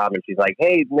out of the prom and she's like,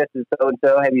 hey, Mrs.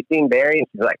 So-and-so, have you seen Barry? And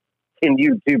she's like, can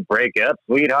you two break up,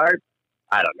 sweetheart?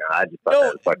 I don't know. I just thought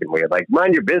that was fucking weird. Like,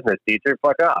 mind your business, teacher.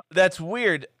 Fuck off. That's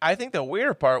weird. I think the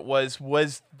weirder part was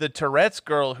the Tourette's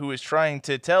girl who was trying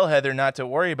to tell Heather not to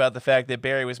worry about the fact that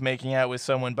Barry was making out with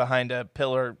someone behind a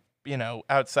pillar,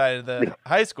 outside of the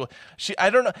high school. I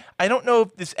don't know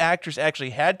if this actress actually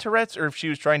had Tourette's or if she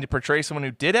was trying to portray someone who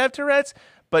did have Tourette's,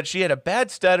 but she had a bad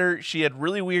stutter. She had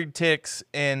really weird tics,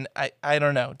 and I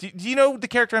don't know. Do you know the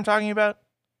character I'm talking about?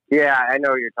 Yeah, I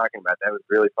know what you're talking about. That was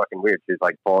really fucking weird. She was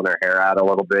like pulling her hair out a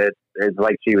little bit. It's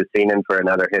like she was singing for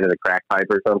another hit of the crack pipe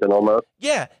or something almost.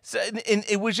 Yeah, so, and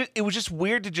it was just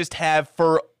weird to just have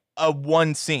for a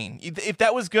one scene. If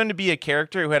that was going to be a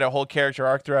character who had a whole character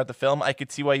arc throughout the film, I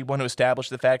could see why you want to establish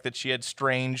the fact that she had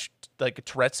strange, like a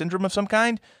Tourette syndrome of some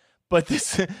kind. But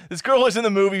this girl was in the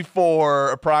movie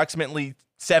for approximately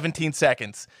 17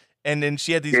 seconds. And then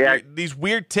she had these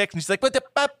weird tics, and she's like, what the,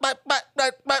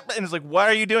 and it's like, why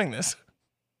are you doing this?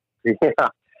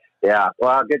 Yeah.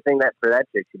 Well, good thing that for that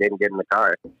chick, she didn't get in the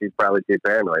car. She's probably too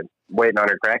paranoid, waiting on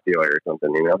her crack dealer or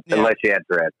something, Yeah. Unless she had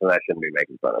Tourette's, so that shouldn't be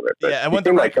making fun of her. But Yeah, I she want the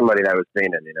seemed like somebody that was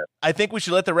seen it, I think we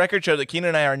should let the record show that Keenan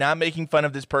and I are not making fun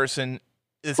of this person,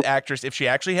 this actress, if she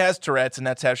actually has Tourette's and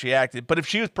that's how she acted. But if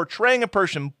she was portraying a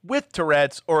person with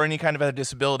Tourette's or any kind of other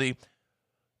disability,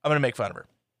 I'm going to make fun of her.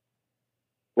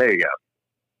 There you go.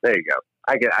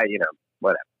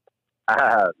 Whatever.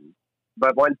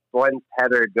 But once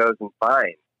Heather goes and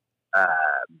finds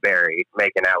Barry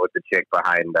making out with the chick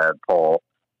behind the pole,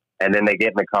 and then they get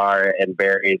in the car, and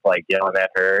Barry's like yelling at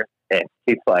her, and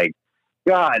he's like,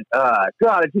 God, I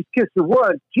just kissed her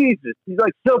once. Jesus, he's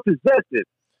like so possessive.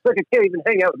 It's like I can't even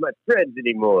hang out with my friends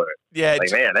anymore. Yeah,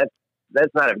 like, man,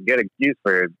 that's not a good excuse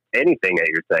for anything that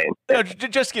you're saying. No,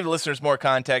 just to give the listeners more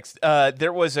context,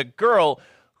 there was a girl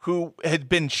who had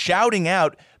been shouting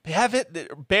out,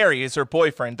 Barry is her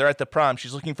boyfriend. They're at the prom.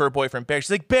 She's looking for her boyfriend, Barry. She's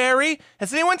like, Barry?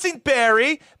 Has anyone seen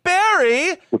Barry?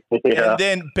 Barry! Yeah. And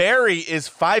then Barry is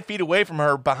 5 feet away from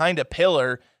her behind a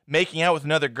pillar making out with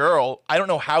another girl. I don't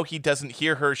know how he doesn't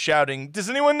hear her shouting, does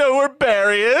anyone know where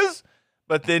Barry is?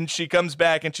 But then she comes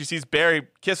back and she sees Barry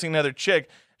kissing another chick.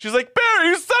 She's like, Barry,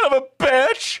 you son of a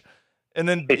bitch! And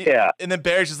then, and then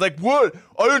Barry's just like, what?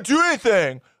 I didn't do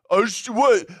anything.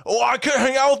 What? Oh, I can't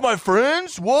hang out with my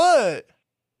friends? What?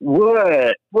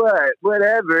 Whatever.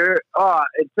 Oh,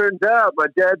 it turns out my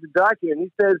dad's a doctor, and he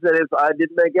says that if I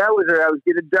didn't make out with her, I was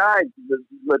gonna die because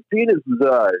my penis was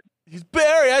hard. He's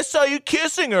Barry. I saw you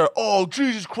kissing her. Oh,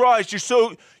 Jesus Christ! You're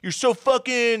so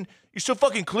fucking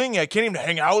clingy. I can't even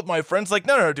hang out with my friends. Like,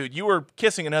 no, dude, you were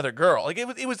kissing another girl. Like,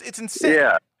 it's insane.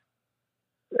 Yeah.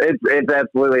 It's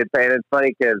absolutely insane. It's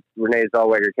funny because Renee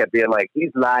Zellweger kept being like,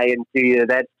 he's lying to you.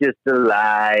 That's just a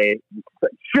lie.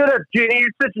 Shut up, Jenny. You're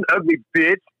such an ugly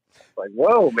bitch. Like,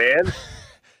 whoa, man.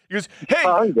 He goes, hey,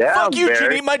 calm down, fuck you, Barry.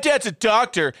 Jenny. My dad's a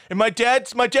doctor, and my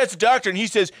dad's a doctor, and he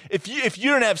says if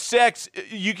you don't have sex,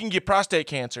 you can get prostate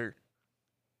cancer.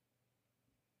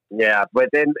 Yeah, but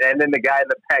then the guy in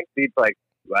the back seat's like,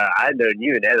 well, I known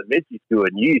you in elementary school,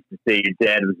 and you used to say your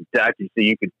dad was a doctor so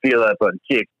you could feel up on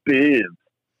chicks' boobs.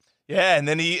 Yeah, and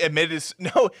then he admitted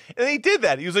and he did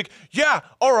that. He was like, yeah,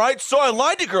 all right, so I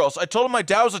lied to girls. I told them my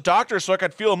dad was a doctor so I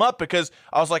could feel them up because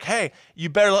I was like, hey, you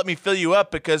better let me fill you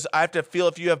up because I have to feel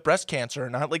if you have breast cancer or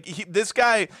not. Like, this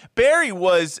guy, Barry,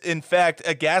 was, in fact,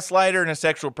 a gaslighter and a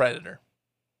sexual predator.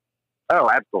 Oh,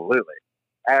 absolutely.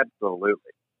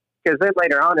 Absolutely. Because then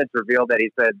later on it's revealed that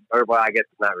he said, or well, I guess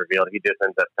it's not revealed. He just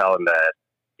ends up telling the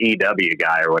EW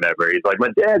guy or whatever. He's like, my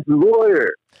dad's a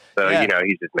lawyer. So,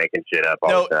 he's just making shit up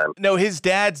all the time. No, his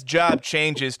dad's job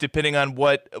changes depending on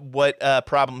what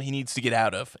problem he needs to get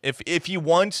out of. If he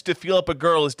wants to feel up a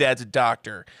girl, his dad's a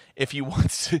doctor. If he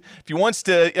wants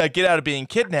to get out of being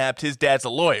kidnapped, his dad's a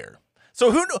lawyer.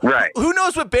 So who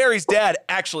knows what Barry's dad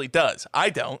actually does?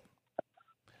 I don't.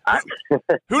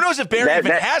 Who knows if Barry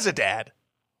even has a dad?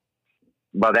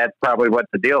 Well, that's probably what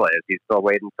the deal is. He's still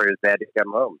waiting for his dad to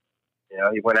come home.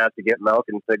 He went out to get milk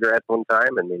and cigarettes one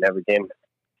time, and he never came back.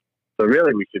 So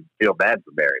really, we should feel bad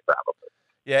for Barry, probably.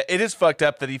 Yeah, it is fucked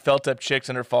up that he felt up chicks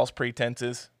under false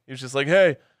pretenses. He was just like,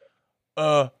 hey,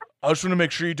 I just want to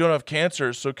make sure you don't have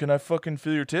cancer, so can I fucking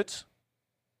feel your tits?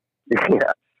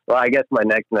 Yeah. Well, I guess my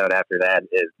next note after that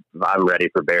is I'm ready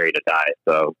for Barry to die.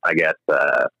 So I guess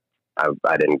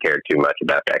I didn't care too much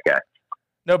about that guy.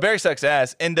 No, Barry sucks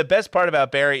ass. And the best part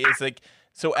about Barry is, like,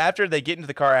 so after they get into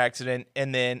the car accident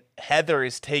and then Heather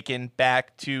is taken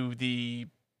back to the,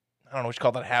 I don't know what you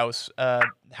call that house,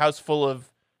 house full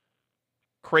of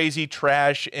crazy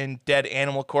trash and dead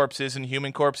animal corpses and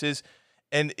human corpses.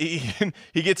 And he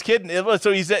gets kidnapped.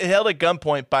 So he's held at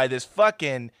gunpoint by this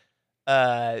fucking,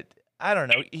 I don't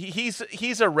know. He's a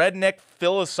redneck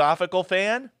philosophical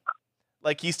fan.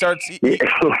 Like, he starts.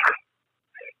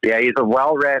 Yeah, he's a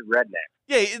well-read redneck.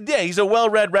 Yeah, he's a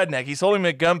well-read redneck. He's holding him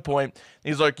at gunpoint.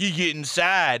 He's like, you get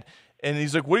inside. And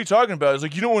he's like, what are you talking about? He's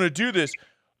like, you don't want to do this.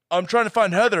 I'm trying to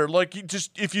find Heather. Like,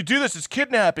 if you do this, it's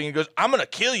kidnapping. He goes, I'm going to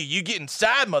kill you. You get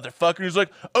inside, motherfucker. And he's like,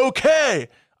 okay,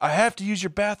 I have to use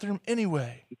your bathroom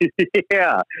anyway.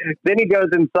 Yeah. Then he goes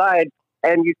inside,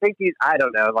 and you think I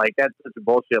don't know, like, that's such a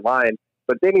bullshit line.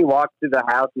 But then he walks through the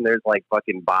house, and there's, like,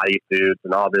 fucking bodysuits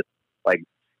and all this, like,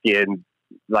 skin.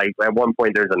 Like, at one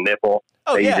point, there's a nipple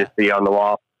that you just see on the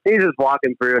wall. He's just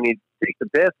walking through and he takes a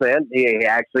piss, man. He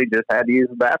actually just had to use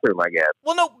the bathroom, I guess.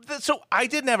 Well, no, so I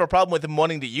didn't have a problem with him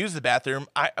wanting to use the bathroom.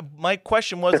 My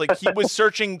question was, like, he was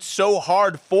searching so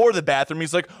hard for the bathroom.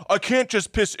 He's like, I can't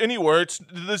just piss anywhere.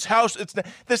 This house is,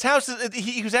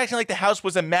 he was acting like the house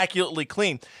was immaculately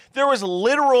clean. There was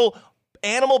literal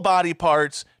animal body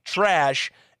parts,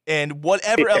 trash, and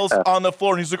whatever else on the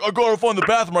floor. And he's like, I gotta find the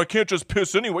bathroom. I can't just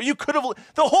piss anywhere. You could have,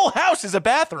 the whole house is a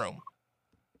bathroom.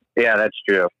 Yeah, that's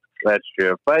true. That's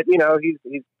true. But, you know, he's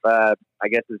I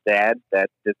guess his dad that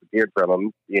disappeared from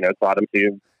him, you know, taught him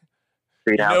to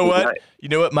treat houses. You know what? Nice. You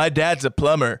know what? My dad's a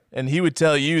plumber, and he would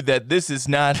tell you that this is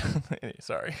not.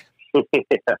 Sorry.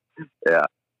 Yeah.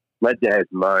 My dad's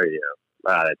Mario.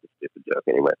 That's a stupid joke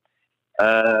anyway.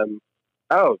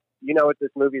 Oh, you know what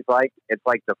this movie's like? It's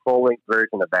like the full-length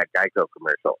version of that Geico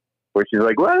commercial, where she's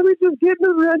like, why don't we just get in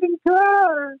a running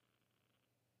car?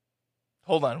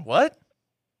 Hold on. What?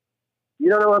 You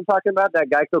don't know what I'm talking about? That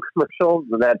Geico commercial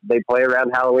that they play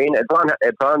around Halloween? It's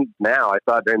on now. I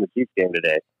saw it during the Chiefs game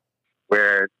today.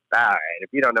 Where, all right, if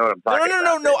you don't know what I'm talking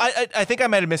about. No. I think I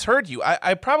might have misheard you.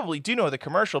 I probably do know the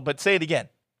commercial, but say it again.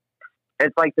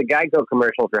 It's like the Geico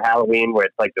commercial for Halloween where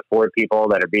it's like the 4 people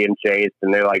that are being chased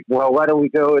and they're like, well, why don't we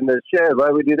go in the shed? Why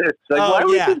don't we do this? It's like, why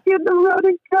don't we just get in the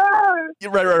running car?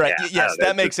 Right. Yeah, yes,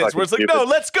 that makes sense. Where it's like, no,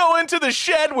 let's go into the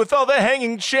shed with all the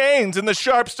hanging chains and the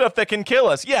sharp stuff that can kill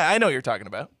us. Yeah, I know what you're talking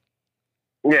about.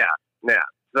 Yeah.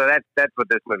 So that's what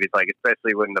this movie's like,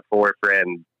 especially when the 4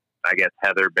 friends, I guess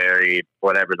Heather, Barry,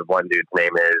 whatever the one dude's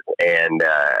name is, and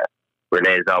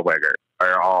Renee Zellweger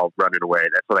are all running away.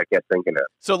 That's what I kept thinking of.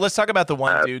 So let's talk about the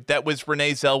one dude that was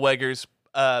Renee Zellweger's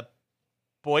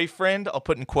boyfriend. I'll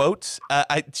put in quotes.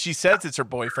 She says it's her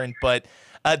boyfriend, but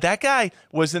that guy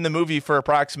was in the movie for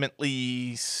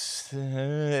approximately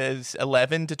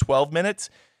 11 to 12 minutes.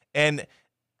 And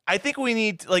I think we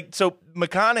need, like, so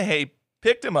McConaughey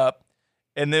picked him up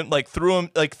and then threw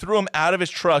him out of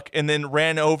his truck and then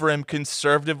ran over him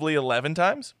conservatively 11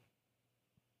 times.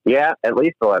 Yeah, at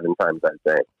least 11 times, I'd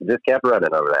say. He just kept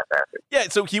running over that bastard. Yeah,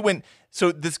 so he went.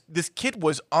 So this kid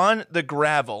was on the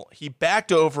gravel. He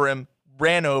backed over him,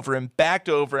 ran over him, backed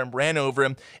over him, ran over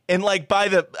him, and I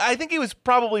think he was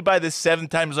probably by the 7th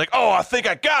time. He was like, "Oh, I think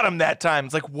I got him that time."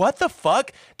 It's like, what the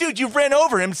fuck, dude? You ran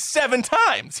over him 7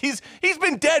 times. He's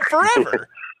been dead forever.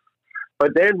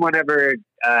 But then whenever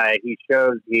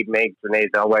he makes Renee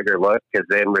Zellweger look, because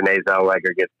then Renee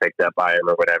Zellweger gets picked up by him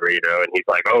or whatever, you know, and he's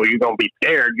like, oh, you're going to be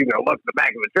scared. You're going to look at the back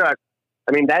of the truck.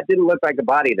 I mean, that didn't look like a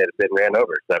body that had been ran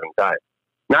over 7 times.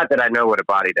 Not that I know what a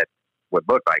body that would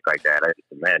look like that. I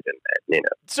just imagine that, you know.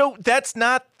 So that's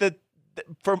not the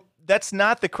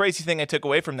crazy thing I took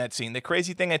away from that scene. The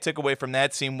crazy thing I took away from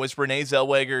that scene was Renee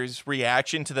Zellweger's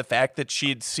reaction to the fact that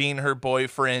she'd seen her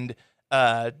boyfriend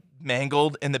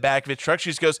mangled in the back of his truck.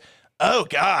 She just goes, oh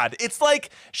God. It's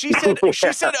like she said,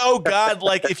 oh God,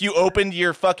 like if you opened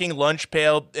your fucking lunch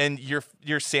pail and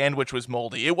your sandwich was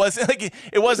moldy. It wasn't like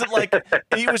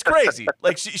he was crazy.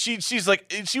 Like she's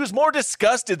like, she was more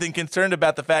disgusted than concerned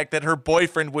about the fact that her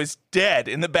boyfriend was dead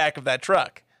in the back of that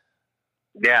truck.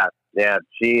 Yeah.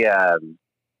 She I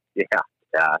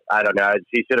don't know.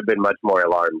 She should have been much more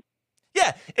alarmed.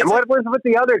 Yeah. And what was with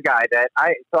the other guy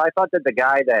I thought that the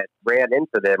guy that ran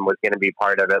into them was going to be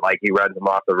part of it. Like he runs them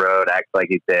off the road, acts like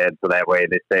he's dead, so that way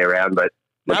they stay around. But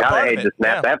McConaughey just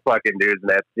snapped that fucking dude,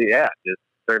 and just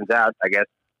turns out, I guess,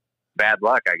 bad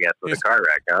luck, I guess, with a car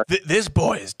wreck, huh? This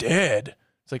boy is dead.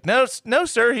 It's like, no,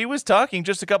 sir, he was talking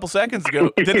just a couple seconds ago.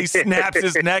 Then he snaps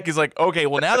his neck. He's like, okay,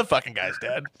 well, now the fucking guy's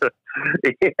dead.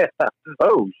 Yeah.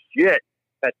 Oh, shit.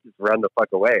 Let's just run the fuck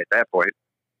away at that point.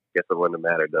 Guess it wouldn't have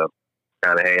mattered, though.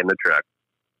 McConaughey in the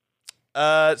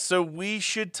truck. So we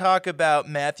should talk about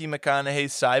Matthew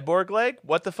McConaughey's cyborg leg.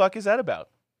 What the fuck is that about?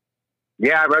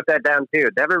 Yeah, I wrote that down too.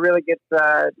 It never really gets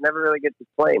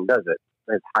explained, does it?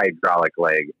 His hydraulic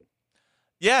leg.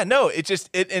 Yeah, no, it's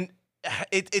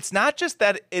not just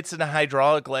that it's a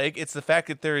hydraulic leg. It's the fact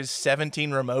that there is 17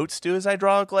 remotes to his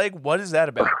hydraulic leg. What is that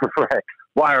about? Right.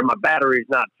 Why are my batteries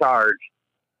not charged?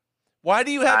 Why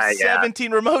do you have 17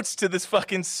 remotes to this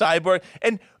fucking cyborg?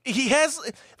 And he has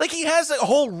a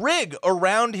whole rig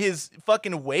around his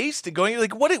fucking waist and going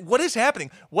like, what is happening?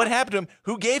 What happened to him?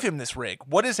 Who gave him this rig?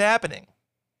 What is happening?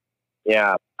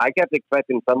 Yeah, I kept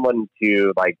expecting someone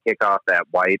to like kick off that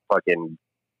white fucking,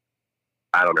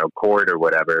 I don't know, cord or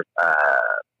whatever.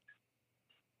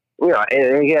 You know,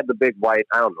 and he had the big white,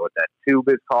 I don't know what that tube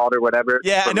is called or whatever.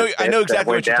 Yeah, I know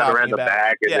exactly what you're talking around about. The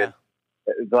back and then,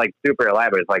 it's like super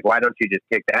elaborate. It's like, why don't you just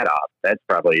kick that off? That's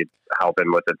probably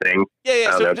helping with the thing. Yeah.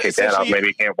 I don't know, kick that off. Maybe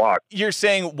he can't walk. You're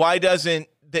saying, why doesn't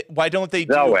why don't they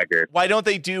Zellweger. why don't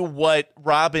they do what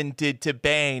Robin did to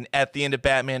Bane at the end of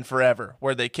Batman Forever,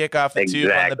 where they kick off the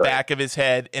tube on the back of his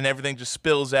head and everything just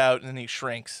spills out and then he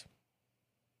shrinks?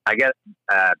 I guess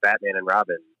Batman and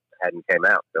Robin hadn't came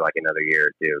out for like another year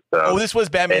or two. So this was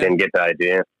Batman. They didn't get the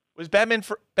idea. It was Batman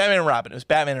and Robin. It was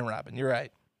Batman and Robin. You're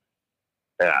right.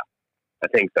 Yeah, I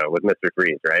think so, with Mr.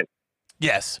 Freeze, right?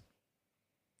 Yes.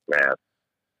 Yeah.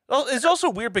 Well, it's also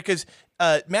weird because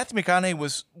Matthew McConaughey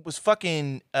was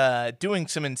fucking doing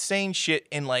some insane shit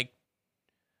and like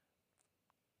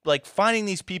finding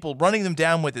these people, running them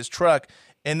down with his truck,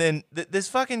 and then this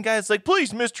fucking guy's like,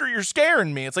 "Please, mister, you're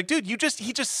scaring me." It's like, dude, he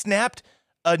just snapped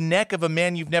a neck of a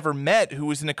man you've never met who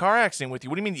was in a car accident with you.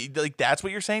 What do you mean? Like, that's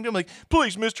what you're saying to him? Like,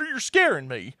 "Please, mister, you're scaring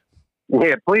me."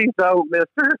 Yeah, please don't,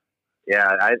 mister. Yeah,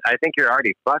 I think you're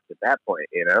already fucked at that point,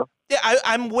 you know? Yeah,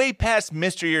 I'm way past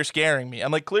Mister, you're scaring me.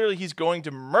 I'm like, clearly he's going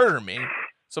to murder me.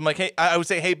 So I'm like, hey, I would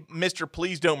say, hey, Mister,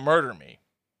 please don't murder me.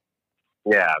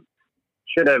 Yeah.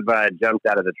 Should have jumped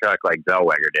out of the truck like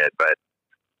Zellweger did, but,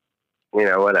 you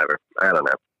know, whatever. I don't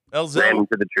know. Well, ran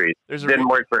into the trees. Didn't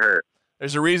work for her.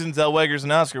 There's a reason Zellweger's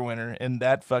an Oscar winner, and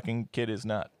that fucking kid is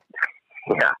not.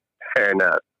 Yeah, fair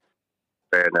enough.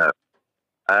 Fair enough.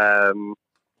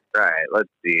 All right, let's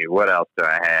see. What else do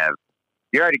I have?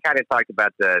 You already kind of talked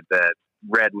about the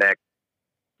redneck,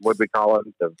 what we call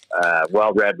him, the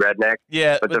well-read redneck.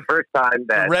 Yeah. But the first time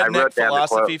that I wrote down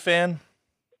philosophy the quote, fan?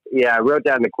 Yeah, I wrote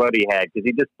down the quote he had because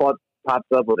he just pops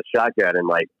up with a shotgun and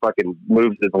like fucking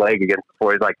moves his leg against the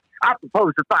floor. He's like, "I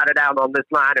propose to fight it out on this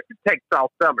line if it takes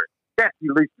all summer. That's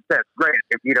at least that's great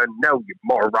if you don't know, you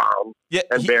moron." Yeah.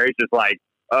 And Barry's just like,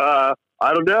 I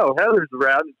don't know. Heather's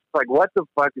around. It's like, what the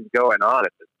fuck is going on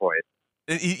at this point?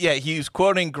 Yeah, he's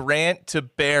quoting Grant to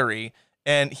Barry,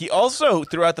 and he also,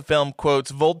 throughout the film,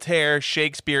 quotes Voltaire,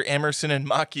 Shakespeare, Emerson, and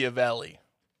Machiavelli.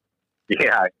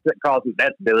 Yeah, it calls him,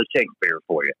 that's Billy Shakespeare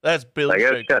for you. That's Billy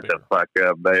Shakespeare. Shut the fuck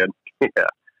up, man. Yeah.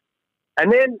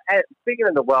 And then, speaking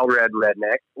of the well-read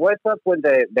redneck, what's up when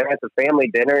they're at the family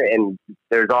dinner and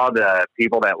there's all the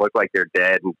people that look like they're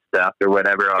dead and stuff or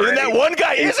whatever already? And that one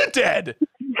guy isn't dead!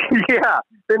 Yeah.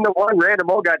 Then the one random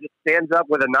old guy just stands up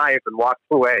with a knife and walks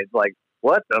away. It's like,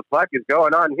 what the fuck is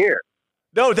going on here?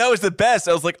 No, that was the best.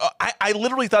 I was like, I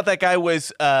literally thought that guy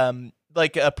was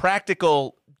like a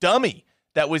practical dummy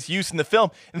that was used in the film.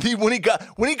 And when he got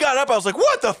up, I was like,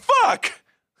 what the fuck?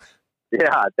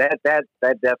 Yeah, that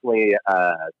definitely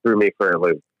threw me for a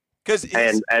loop.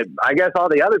 And I guess all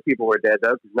the other people were dead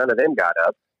though, because none of them got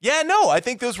up. Yeah, no, I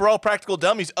think those were all practical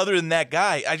dummies. Other than that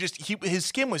guy, his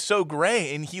skin was so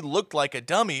gray and he looked like a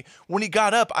dummy. When he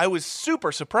got up, I was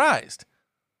super surprised.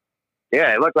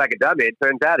 Yeah, it looked like a dummy. It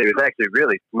turns out he was actually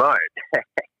really smart.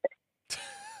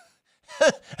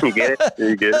 You get it?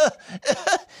 You get it?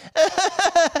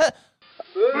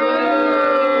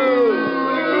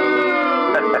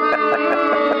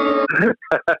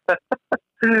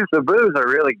 The boos are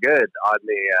really good on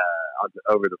the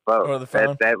over the phone. Over the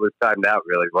phone. That was timed out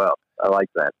really well. I like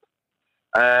that.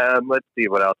 Let's see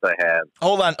what else I have.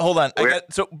 Hold on.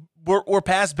 So we're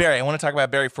past Barry. I want to talk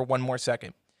about Barry for one more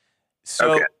second.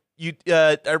 So okay.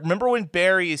 I remember when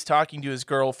Barry is talking to his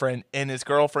girlfriend, and his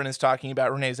girlfriend is talking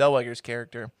about Renee Zellweger's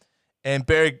character, and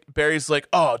Barry's like,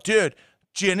 "Oh, dude,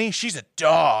 Jenny, she's a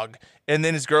dog." And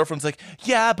then his girlfriend's like,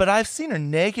 "Yeah, but I've seen her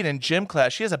naked in gym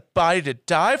class. She has a body to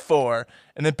die for."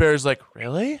 And then Barry's like,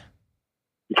 "Really?"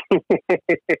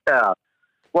 Yeah.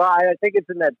 Well, I think it's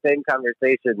in that same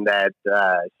conversation that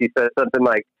she says something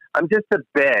like, "I'm just a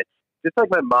bitch, just like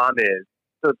my mom is.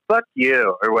 So fuck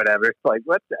you," or whatever. It's like,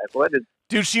 what is...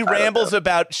 Dude, she rambles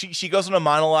about, she goes on a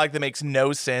monologue that makes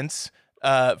no sense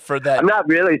for that. I'm not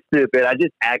really stupid. I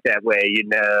just act that way, you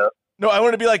know? No, I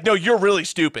want to be like, no, you're really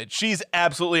stupid. She's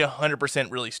absolutely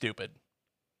 100% really stupid.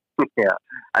 Yeah.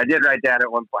 I did write down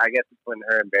at one point, I guess it's when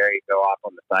her and Barry go off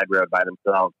on the side road by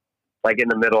themselves, like in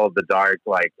the middle of the dark,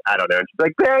 like, I don't know. And she's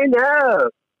like, "Barry, no,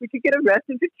 we could get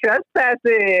arrested for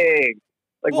trespassing."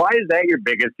 Like, why is that your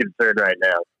biggest concern right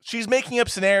now? She's making up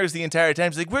scenarios the entire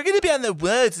time. She's like, "We're going to be out in the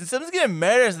woods and someone's going to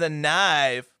murder us with a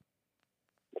knife."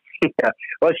 Yeah.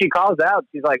 Well, she calls out.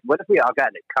 She's like, "What if we all got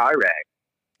in a car wreck?"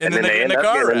 And then they end up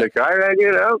getting in the car wreck,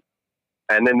 you know?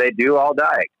 And then they do all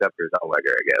die, except for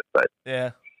Zellweger, I guess. But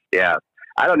yeah.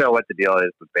 I don't know what the deal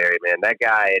is with Barry, man. That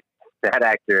guy, that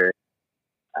actor,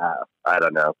 I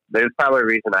don't know. There's probably a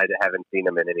reason I haven't seen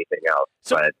him in anything else.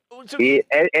 But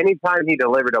anytime he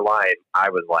delivered a line, I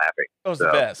was laughing. That was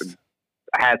the best.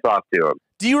 Hats off to him.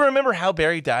 Do you remember how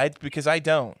Barry died? Because I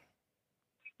don't.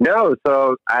 No,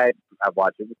 so I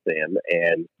watched it with Sam,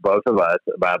 and both of us,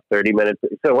 about 30 minutes.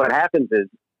 So what happens is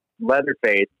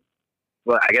Leatherface,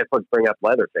 well, I guess let's bring up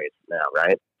Leatherface now,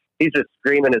 right? He's just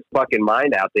screaming his fucking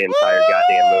mind out the entire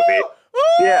goddamn movie.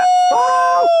 Yeah.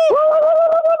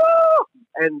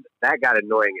 And that got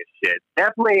annoying as shit.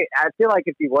 Definitely, I feel like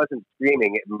if he wasn't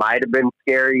screaming, it might have been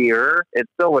scarier. It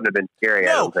still wouldn't have been scary,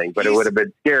 I don't think, but it would have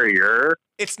been scarier.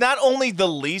 It's not only the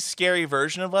least scary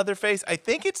version of Leatherface. I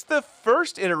think it's the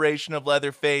first iteration of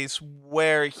Leatherface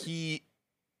where he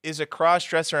is a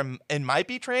cross-dresser and might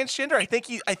be transgender. I think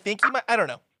he might. I don't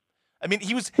know. I mean,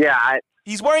 he was. Yeah.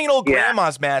 He's wearing an old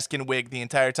grandma's mask and wig the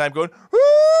entire time, going.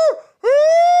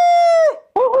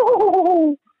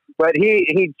 But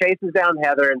he chases down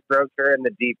Heather and throws her in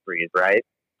the deep freeze, right?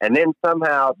 And then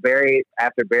somehow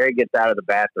after Barry gets out of the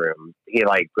bathroom, he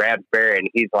like grabs Barry and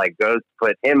he's like goes to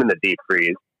put him in the deep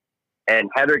freeze. And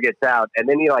Heather gets out, and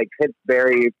then he like hits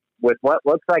Barry with what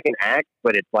looks like an axe,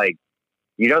 but it's like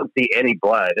you don't see any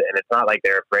blood, and it's not like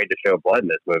they're afraid to show blood in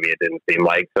this movie. It didn't seem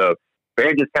like so.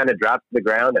 Barry just kind of drops to the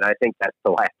ground, and I think that's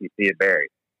the last you see of Barry.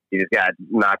 He just got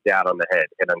knocked out on the head,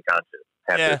 hit unconscious.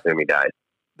 Have to assume he died.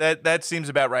 That seems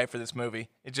about right for this movie.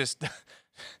 It just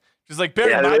like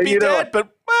Barry might be dead, but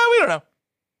we don't know.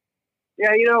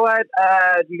 Yeah, you know what?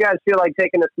 You guys feel like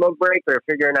taking a smoke break or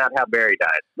figuring out how Barry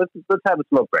died? Let's have a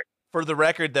smoke break. For the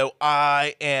record, though,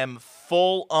 I am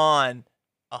full on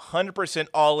 100%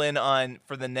 all in on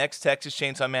for the next Texas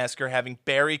Chainsaw Massacre having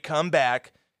Barry come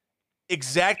back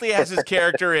exactly as his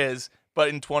character is, but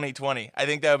in 2020. I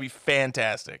think that would be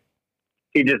fantastic.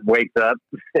 He just wakes up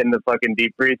in the fucking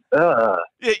deep freeze. Yeah,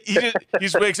 he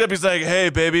just wakes up. He's like, "Hey,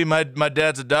 baby, my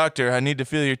dad's a doctor. I need to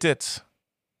feel your tits."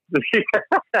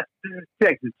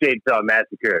 Texas Chainsaw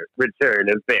Massacre: Return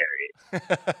of Barry.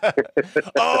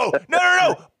 Oh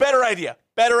no! Better idea.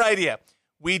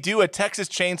 We do a Texas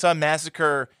Chainsaw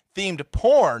Massacre themed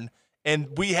porn,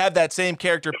 and we have that same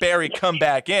character Barry come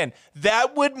back in.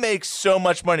 That would make so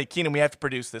much money. Keenan, we have to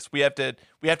produce this. We have to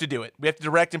do it. We have to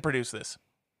direct and produce this.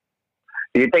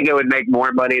 Do you think it would make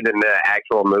more money than the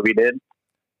actual movie did?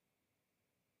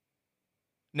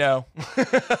 No.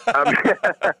 I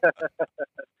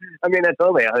mean, that's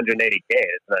only 180K.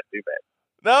 It's not too bad.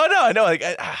 No, I know. Like,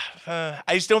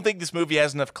 I just don't think this movie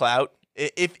has enough clout.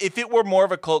 If it were more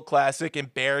of a cult classic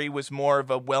and Barry was more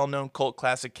of a well-known cult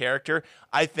classic character,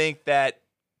 I think that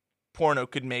porno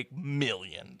could make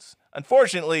millions.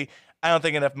 Unfortunately, I don't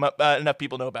think enough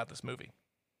people know about this movie.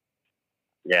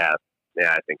 Yeah,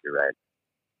 I think you're right.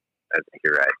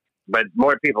 But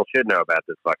more people should know about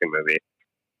this fucking movie.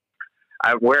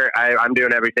 I'm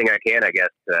doing everything I can, I guess.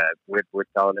 We're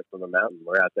telling it from the mountain.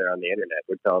 We're out there on the internet.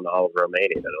 We're telling all of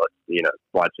Romania that let's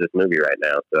watch this movie right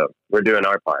now. So we're doing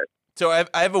our part. So I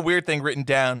have a weird thing written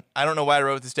down. I don't know why I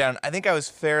wrote this down. I think I was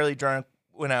fairly drunk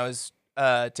when I was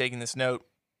taking this note.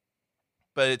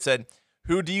 But it said,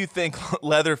 "Who do you think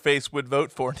Leatherface would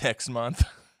vote for next month?"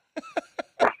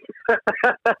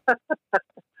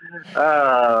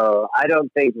 Oh, I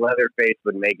don't think Leatherface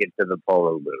would make it to the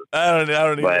polling booth. I don't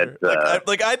either.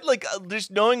 Just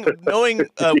knowing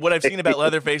what I've seen about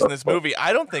Leatherface in this movie,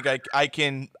 I don't think I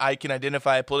can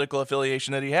identify a political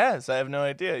affiliation that he has. I have no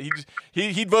idea.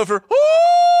 He'd vote for.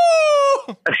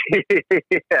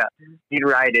 Yeah, he'd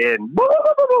write in.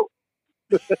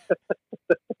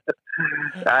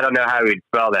 I don't know how he'd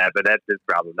spell that, but that's his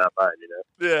problem, not mine.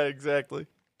 Yeah, exactly.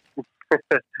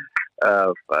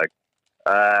 Oh fuck.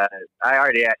 I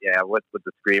already, what's with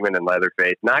the screaming and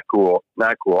Leatherface? Not cool.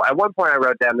 At one point I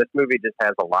wrote down, this movie just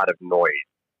has a lot of noise.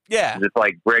 Yeah. Just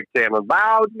like bricks and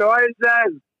loud noises.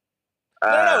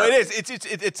 No, it is.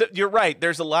 It's you're right.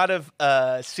 There's a lot of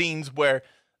scenes where,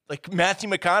 like Matthew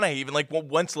McConaughey, even like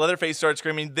once Leatherface starts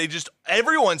screaming,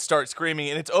 everyone starts screaming,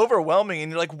 and it's overwhelming.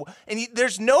 And you're like,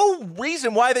 there's no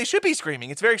reason why they should be screaming.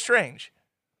 It's very strange.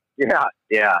 Yeah.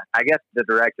 I guess the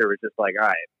director was just like, all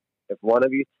right, if one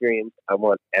of you screams, I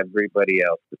want everybody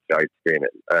else to start screaming.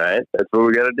 All right, that's what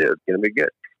we got to do. It's gonna be good.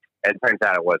 And it turns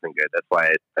out it wasn't good. That's why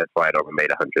it only made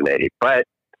 180. But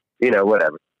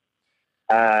whatever.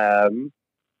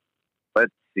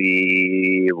 Let's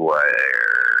see where.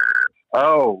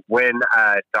 Oh, when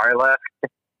Darla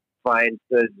finds,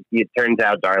 it turns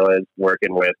out Darla is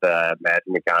working with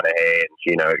Matthew McConaughey, and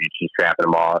she's trapping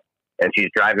them all, and she's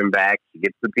driving back. She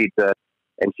gets the pizza.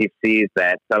 And she sees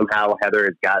that somehow Heather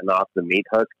has gotten off the meat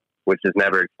hook, which is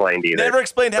never explained either. Never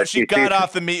explained how she got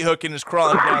off the meat hook and is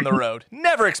crawling down the road.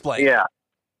 Never explained. Yeah,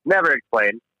 never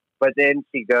explained. But then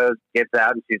she gets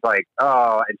out, and she's like,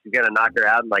 oh, and she's going to knock her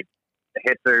out and, like,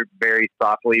 hits her very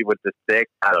softly with the stick.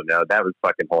 I don't know. That was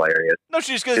fucking hilarious. No,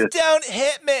 she just goes, don't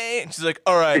hit me. And she's like,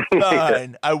 all right,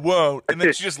 fine, I won't. And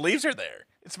then she just leaves her there.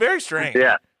 It's very strange.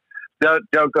 Yeah.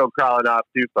 Don't go crawling off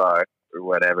too far or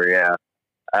whatever, yeah.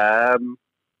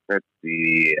 Let's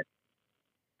see.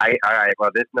 All right.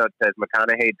 Well, this note says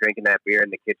McConaughey drinking that beer in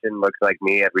the kitchen looks like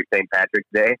me every St. Patrick's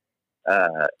Day.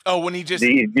 When he just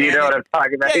do you know what I'm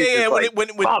talking about? Yeah, He's yeah, yeah. just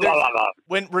like, blah, blah, blah, blah.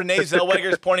 When Renee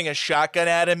Zellweger's pointing a shotgun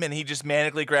at him and he just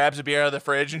manically grabs a beer out of the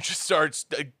fridge and just starts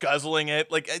guzzling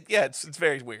it. Like, yeah, it's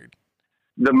very weird.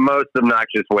 The most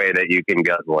obnoxious way that you can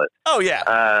guzzle it. Oh,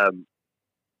 yeah.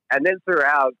 And then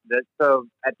throughout, so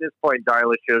at this point,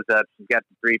 Darla shows up. She's got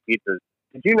the 3 pizzas.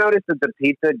 Did you notice that the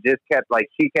pizza just kept, like,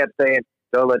 she kept saying,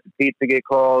 don't let the pizza get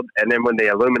cold. And then when the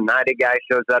Illuminati guy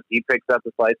shows up, he picks up a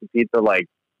slice of pizza. Like,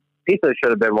 pizza should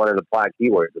have been one of the plot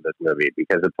keywords of this movie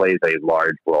because it plays a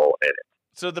large role in it.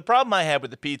 So the problem I had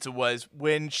with the pizza was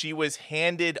when she was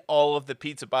handed all of the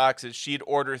pizza boxes, she'd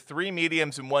order 3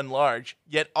 mediums and 1 large,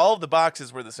 yet all of the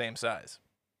boxes were the same size.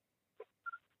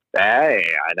 Hey,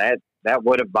 that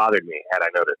would have bothered me had I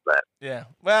noticed that. Yeah.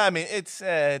 Well, I mean, it's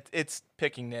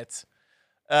picking nits.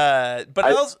 I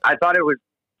thought it was,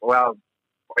 well,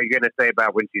 what are you going to say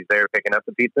about when she's there picking up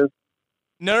the pizzas?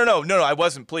 No, I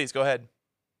wasn't. Please, go ahead.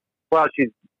 Well, she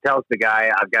tells the guy,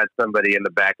 I've got somebody in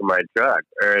the back of my truck,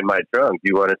 or in my trunk.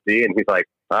 Do you want to see? And he's like,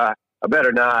 I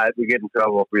better not. We get in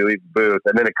trouble if we leave the booth.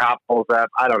 And then a cop pulls up.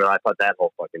 I don't know. I thought that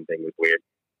whole fucking thing was weird.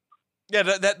 Yeah,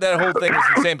 that whole thing is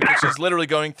insane because she's literally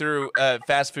going through a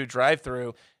fast food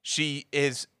drive-through. She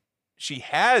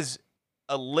has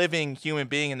a living human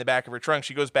being in the back of her trunk.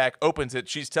 She goes back, opens it.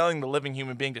 She's telling the living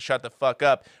human being to shut the fuck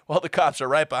up while the cops are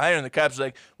right behind her. And the cops are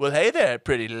like, well, hey there,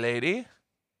 pretty lady.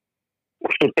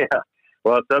 Yeah.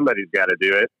 Well, somebody's got to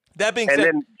do it. That being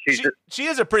said, she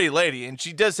is a pretty lady, and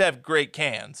she does have great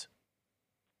cans.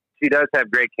 She does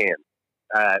have great cans.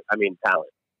 Talent.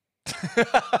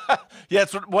 Yeah,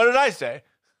 what did I say?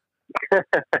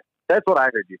 That's what I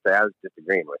heard you say. I was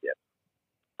disagreeing with you.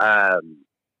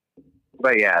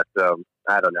 But yeah, so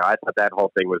I don't know. I thought that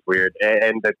whole thing was weird.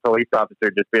 And the police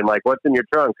officer just being like, what's in your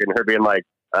trunk? And her being like,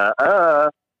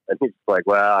 And he's just like,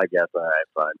 well, I guess, all right,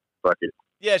 fine. Fuck it.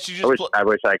 Yeah, she just. I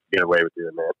wish I could get away with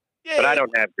doing that. Yeah, but I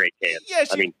don't have great cans. Yeah,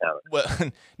 talent.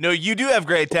 Well, no, you do have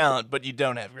great talent, but you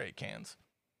don't have great cans.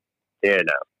 Yeah,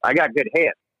 no. I got good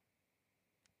hands.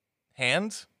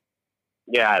 Hands?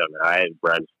 Yeah, I don't know. I had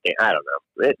brunch. I don't know.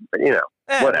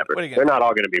 Whatever. They're not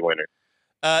all going to be winners.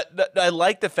 I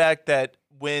like the fact that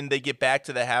when they get back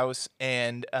to the house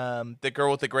and the girl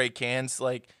with the great cans,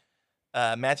 like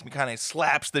Matthew McConaughey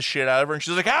slaps the shit out of her, and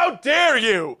she's like, "How dare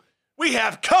you! We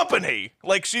have company!"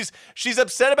 Like she's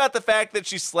upset about the fact that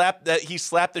he slapped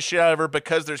the shit out of her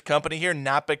because there's company here,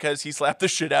 not because he slapped the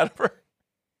shit out of her.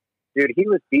 Dude, he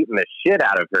was beating the shit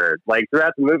out of her. Like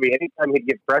throughout the movie, anytime he'd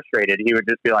get frustrated, he would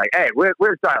just be like, "Hey, where's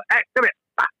Darla? Hey, come here!"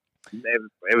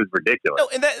 It was ridiculous. No,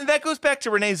 and that goes back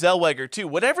to Renee Zellweger too.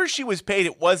 Whatever she was paid,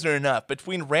 it wasn't enough.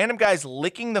 Between random guys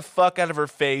licking the fuck out of her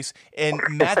face and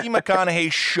Matthew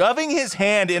McConaughey shoving his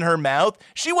hand in her mouth,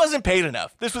 she wasn't paid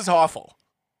enough. This was awful.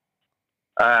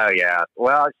 Oh yeah.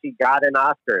 Well, she got an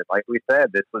Oscar. Like we said,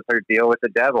 this was her deal with the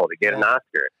devil to get an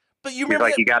Oscar. But you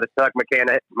remember, you got to suck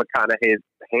McConaughey's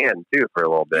hand too for a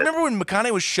little bit. You remember when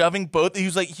McConaughey was shoving both? He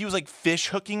was like fish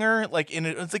hooking her, like in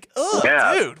it. It's like, oh,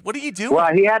 yeah. Dude, what are you doing?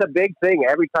 Well, he had a big thing.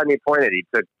 Every time he pointed, he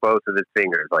took both of his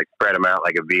fingers, like spread them out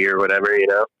like a V or whatever. You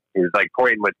know, he was like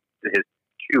pointing with his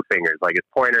 2 fingers, like his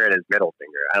pointer and his middle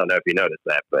finger. I don't know if you noticed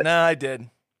that, but no, I did.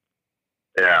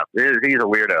 Yeah, he's a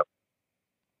weirdo.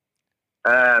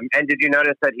 And did you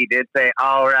notice that he did say,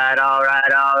 all right, all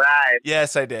right, all right?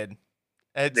 Yes, I did.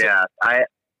 Yeah, I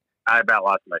about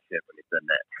lost my shit when he said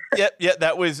that. Yeah,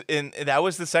 that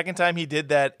was the second time he did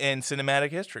that in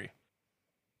cinematic history.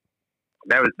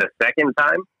 That was the second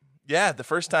time? Yeah, the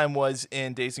first time was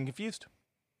in Dazed and Confused.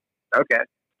 Okay.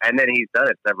 And then he's done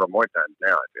it several more times now,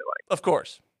 I feel like. Of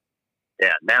course.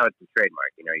 Yeah, now it's a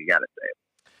trademark, you got to say it.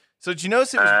 So did you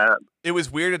notice it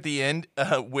was weird at the end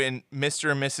when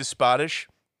Mr. and Mrs. Spottish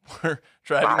were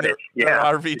driving their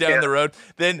RV down the road?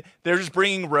 Then they're just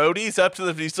bringing roadies up to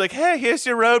the. He's like, "Hey, here's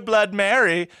your road, Blood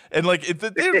Mary," and like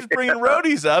they're just bringing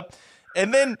roadies up,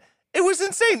 and then it was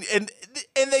insane, and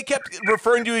they kept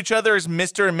referring to each other as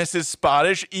Mr. and Mrs.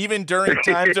 Spottish even during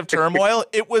times of turmoil.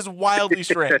 It was wildly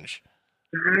strange.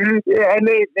 Yeah, and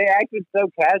they acted so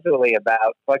casually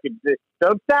about fucking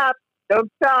don't stop.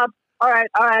 All right,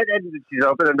 and she's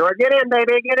opening the door. Get in,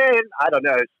 baby, get in. I don't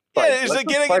know. Yeah, it's like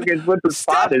step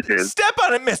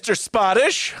on it, Mr.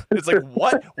 Spottish. It's like,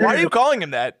 what? Why are you calling him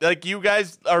that? Like, you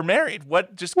guys are married.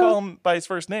 What? Just call him by his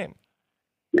first name.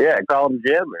 Yeah, call him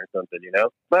Jim or something,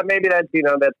 But maybe that's,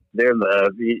 that's their love.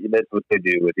 That's what they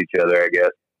do with each other, I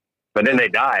guess. But then they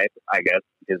die, I guess,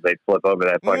 because they flip over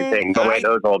that fucking thing. No way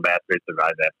those old bastards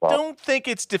survived that fall. I don't think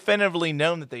it's definitively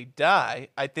known that they die.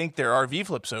 I think their RV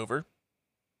flips over.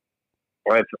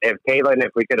 if Caitlin,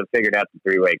 if we could have figured out the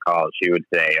three-way call, she would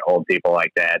say old people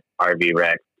like that, RV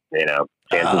wreck,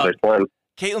 chances are slim.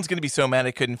 Caitlin's going to be so mad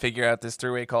I couldn't figure out this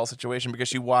three-way call situation because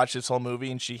she watched this whole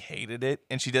movie and she hated it,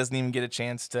 and she doesn't even get a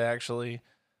chance to actually,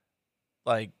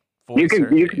 voice You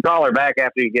can call her back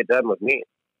after you get done with me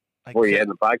before you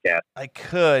end the podcast. I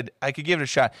could give it a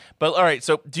shot. But, all right,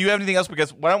 so do you have anything else?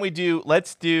 Because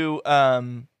let's do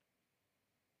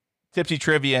tipsy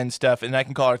trivia and stuff, and I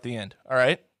can call her at the end, all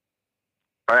right?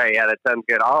 All right, yeah, that sounds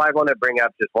good. All I want to bring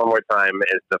up just one more time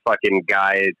is the fucking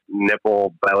guy's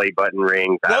nipple belly button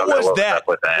rings. I don't know what was up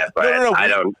with that, but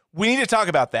no. We need to talk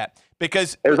about that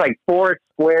because it was like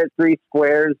three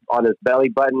squares on his belly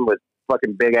button with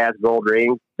fucking big ass gold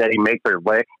rings that he makes her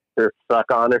lick or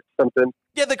suck on or something.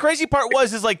 Yeah, the crazy part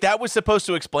is that was supposed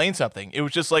to explain something. It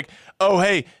was just like, oh,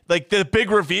 hey, the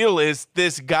big reveal is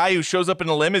this guy who shows up in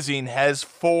a limousine has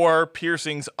 4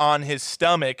 piercings on his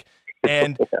stomach.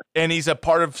 And he's a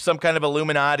part of some kind of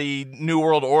Illuminati New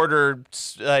World Order,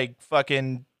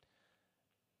 fucking.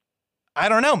 I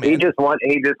don't know, man. He just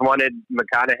wanted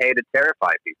McConaughey to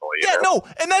terrify people. No,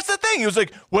 and that's the thing. He was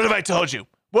like, "What have I told you?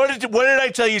 What did I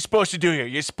tell you you're supposed to do here?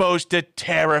 You're supposed to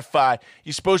terrify.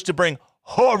 You're supposed to bring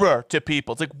horror to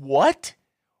people." It's like, what?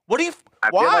 What do you?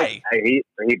 Why? Like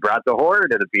he brought the horror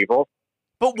to the people.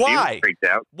 But why? He was freaked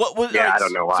out. What was? I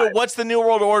don't know why. So what's the New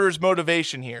World Order's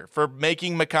motivation here for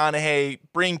making McConaughey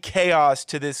bring chaos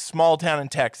to this small town in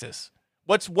Texas?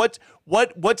 What's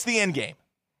the end game?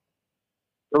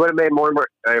 It would have made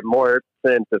more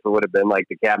sense if it would have been like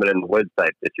the cabin in the woods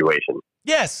type situation.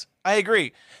 Yes, I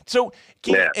agree. So,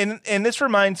 and this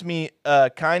reminds me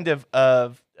kind of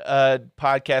a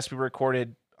podcast we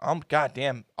recorded,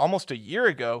 almost a year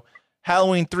ago,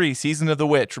 Halloween 3, Season of the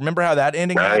Witch. Remember how that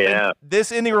ending happened? Yeah.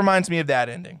 This ending reminds me of that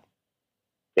ending.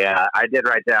 Yeah, I did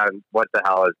write down what the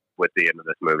hell is with the end of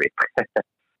this movie.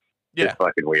 It's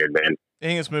fucking weird, man. I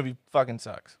think this movie fucking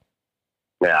sucks.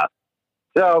 Yeah.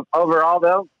 So, overall,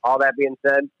 though, all that being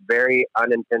said, very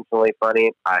unintentionally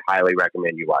funny. I highly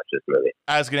recommend you watch this movie.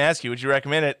 I was going to ask you, would you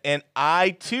recommend it? And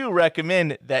I, too,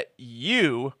 recommend that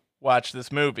you watch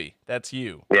this movie. That's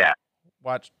you. Yeah.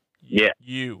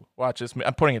 You watch this movie.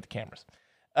 I'm pointing at the cameras.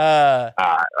 I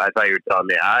thought you were telling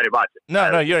me. I already watched it.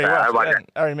 No, you already watched it.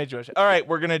 I already made you watch it. All right,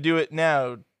 we're going to do it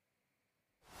now.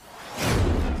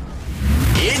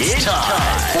 It's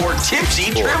time for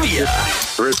Tipsy Trivia.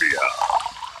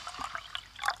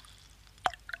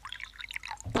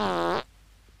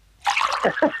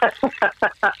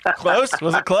 Close?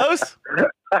 Was it close?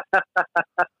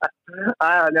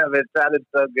 I don't know, but it sounded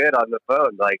so good on the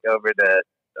phone, like over the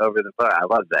phone. I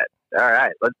love that. All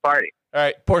right, let's party. All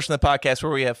right, portion of the podcast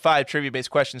where we have 5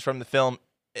 trivia-based questions from the film.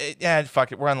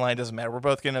 Fuck it, we're online. Doesn't matter. We're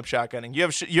both getting up shotgunning.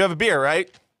 You have a beer, right?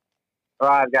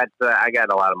 Well, I got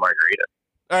a lot of margarita.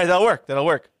 All right, that'll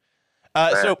work.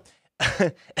 So,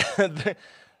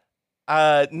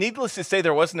 needless to say,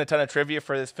 there wasn't a ton of trivia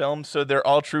for this film, so they're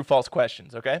all true, false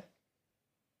questions. Okay.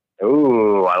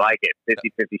 Ooh, I like it.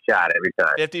 50-50 shot every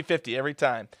time. 50-50 every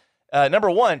time.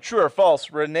 Number 1, true or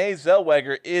false? Renee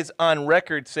Zellweger is on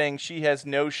record saying she has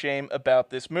no shame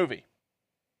about this movie.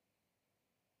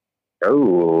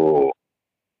 Ooh,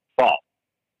 false.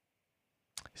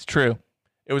 It's true.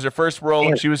 It was her first role,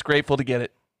 and she was grateful to get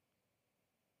it.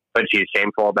 But she's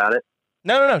shameful about it?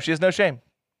 No. She has no shame.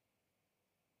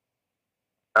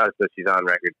 Oh, so she's on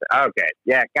record. Okay.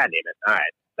 Yeah, God damn it. All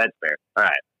right. That's fair. All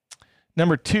right.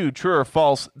 Number 2, true or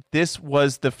false? This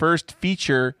is the first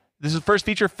feature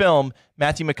film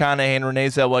Matthew McConaughey and Renee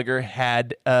Zellweger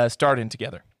had starred in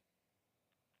together.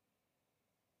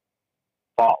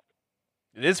 False.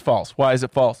 It is false. Why is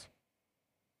it false?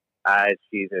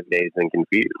 She's in Dazed and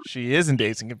Confused. She is in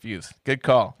Dazed and Confused. Good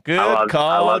call.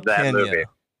 I love that Kenya. movie.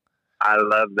 I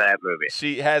love that movie.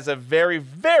 She has a very,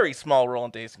 very small role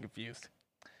in Dazed and Confused.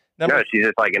 No, she's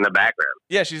just like in the background.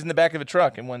 Yeah, she's in the back of a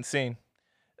truck in one scene.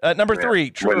 Number 3,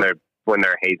 true. When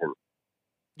they're hazing.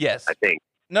 Yes. I think.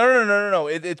 No.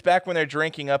 It's back when they're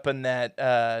drinking up in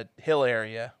that hill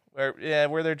area where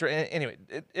they're anyway.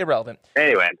 Irrelevant.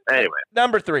 Anyway.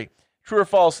 Number 3, true or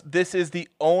false? This is the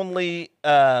only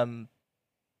Texas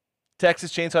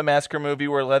Chainsaw Massacre movie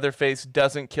where Leatherface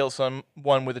doesn't kill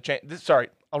someone with a chain. Sorry,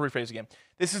 I'll rephrase again.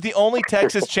 This is the only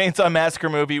Texas Chainsaw Massacre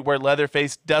movie where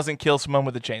Leatherface doesn't kill someone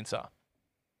with a chainsaw.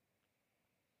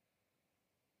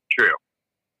 True.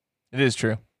 It is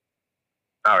true.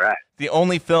 All right. The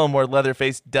only film where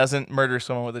Leatherface doesn't murder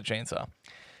someone with a chainsaw.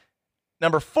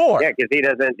 Number 4. Yeah, because he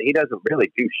doesn't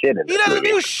really do shit in this movie. He doesn't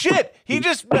do shit. He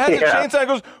just has a chainsaw and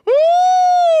goes, woo!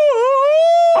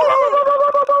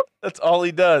 That's all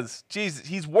he does. Jesus,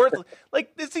 he's worthless.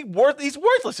 He's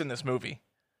worthless in this movie.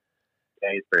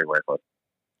 Yeah, he's pretty worthless.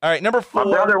 All right, number 4.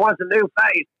 My brother wants a new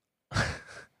face.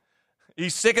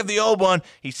 He's sick of the old one.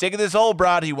 He's sick of this old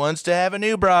broad. He wants to have a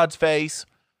new broad's face.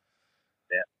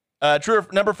 Yeah.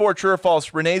 Number 4, true or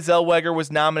false? Renee Zellweger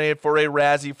was nominated for a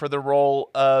Razzie for the role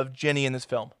of Jenny in this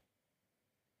film.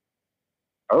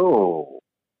 Oh,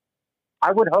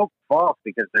 I would hope false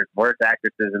because there's worse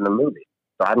actresses in the movie.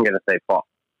 So I'm going to say false.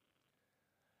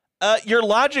 Your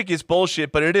logic is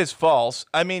bullshit, but it is false.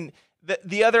 I mean,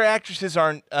 the other actresses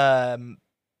aren't.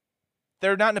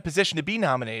 They're not in a position to be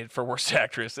nominated for worst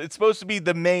actress. It's supposed to be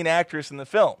the main actress in the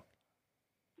film.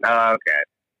 Oh, okay.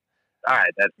 All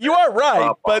right. You are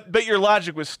right, false. but your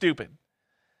logic was stupid.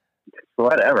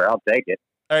 Whatever. I'll take it.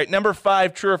 All right, number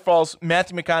 5, true or false?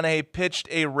 Matthew McConaughey pitched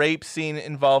a rape scene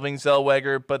involving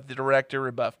Zellweger, but the director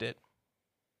rebuffed it.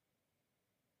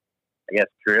 I guess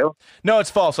true. No, it's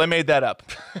false. I made that up.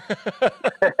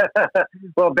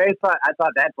 Well, based on, I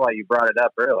thought that's why you brought it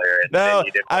up earlier. And No,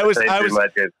 you didn't want to say too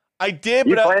much 'cause I did,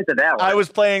 you but planted that one. I was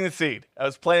playing the seed.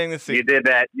 You did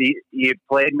that. You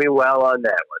played me well on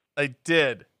that one. I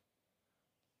did.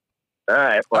 All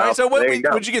right. Well, All right, so there you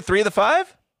go. would you get 3 of the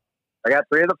 5? I got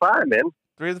 3 of the 5, man.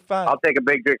 3 of the 5. I'll take a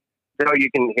big drink so you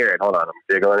can hear it. Hold on. I'm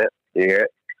jiggling it. You hear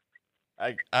it?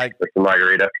 I With the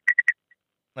margarita.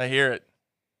 I hear it.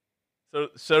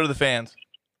 So do the fans.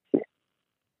 It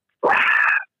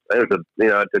was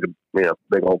I took a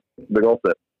big old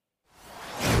sip.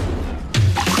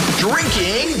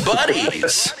 Drinking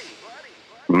Buddies.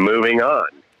 Moving on.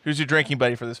 Who's your drinking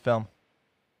buddy for this film?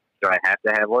 Do I have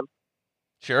to have one?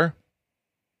 Sure.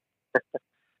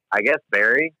 I guess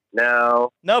Barry.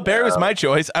 No. No, Barry was my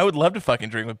choice. I would love to fucking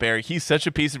drink with Barry. He's such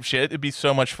a piece of shit. It'd be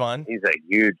so much fun. He's a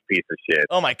huge piece of shit.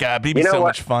 Oh my God, it'd be You know so what?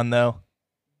 much fun though.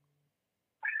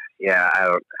 Yeah, I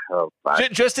don't. Oh,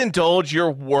 fuck. Just indulge your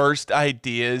worst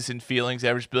ideas and feelings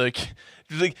ever. Just be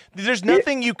like, there's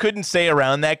nothing you couldn't say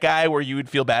around that guy where you would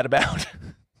feel bad about.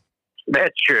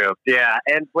 That's true. Yeah,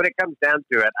 and when it comes down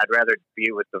to it, I'd rather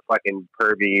be with the fucking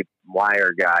pervy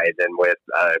wire guy than with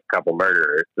a couple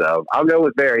murderers. So I'll go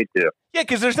with Barry too. Yeah,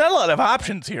 because there's not a lot of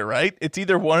options here, right? It's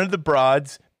either one of the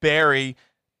broads, Barry.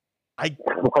 One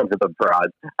of the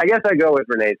broads. I guess I go with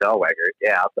Renee Zellweger.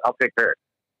 Yeah, I'll pick her.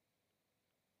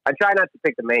 I try not to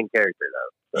pick the main character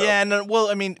though. So. Yeah, no,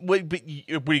 well, I mean, were you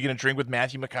going to drink with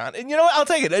Matthew McConaughey? And you know what? I'll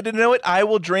take it. I didn't know it. I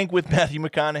will drink with Matthew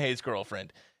McConaughey's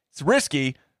girlfriend. It's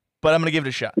risky, but I'm going to give it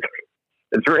a shot.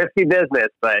 It's risky business,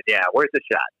 but yeah, worth a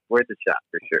shot. Worth a shot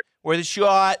for sure. Worth a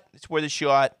shot. It's worth a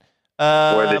shot.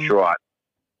 Worth a shot.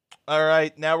 All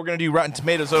right, now we're going to do Rotten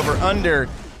Tomatoes over under.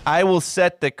 I will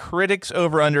set the critics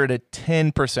over under at a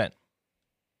 10%.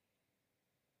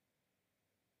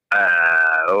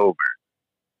 Over.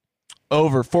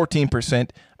 Over 14%.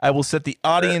 I will set the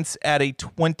audience at a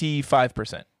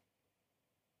 25%.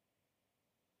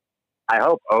 I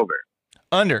hope over.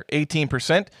 Under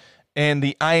 18%. And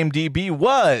the IMDb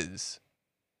was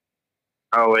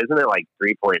Oh, isn't it like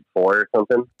 3.4 or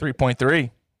something?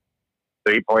 3.3.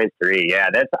 3.3. Yeah,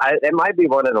 it might be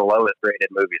one of the lowest rated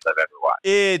movies I've ever watched.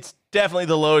 It's definitely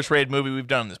the lowest rated movie we've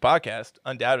done on this podcast,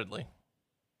 undoubtedly.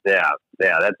 Yeah,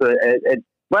 that's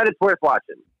but it's worth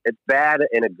watching. It's bad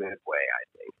in a good way, I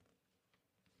think.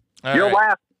 All You'll right.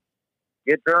 laugh.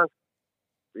 Get drunk.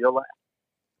 You'll laugh.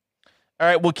 All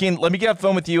right, well, Keen, let me get off the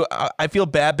phone with you. I feel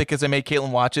bad because I made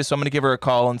Caitlin watch this, so I'm going to give her a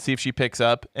call and see if she picks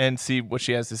up and see what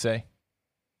she has to say.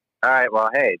 All right. Well,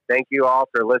 hey, thank you all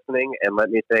for listening. And let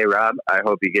me say, Rob, I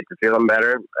hope you get to feeling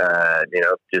better.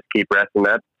 Just keep resting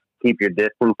up. Keep your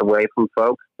distance away from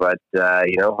folks. But,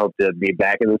 hope to be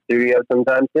back in the studio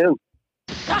sometime soon.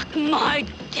 Suck my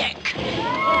dick.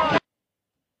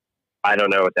 I don't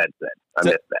know what that said. I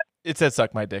missed that. It said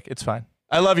suck my dick. It's fine.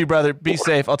 I love you, brother. Be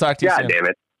safe. I'll talk to you God soon. damn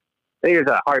it. Here's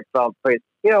a heartfelt place.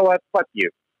 You know what? Fuck you.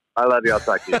 I love you. I'll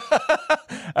talk to you.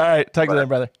 All right. Talk to you later,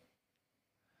 brother.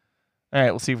 All right.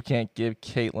 We'll see if we can't give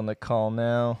Caitlin a call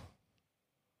now.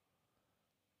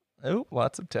 Oh,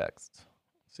 lots of text.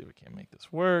 See if we can't make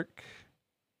this work.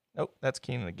 Nope. That's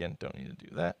Keenan again. Don't need to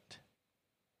do that.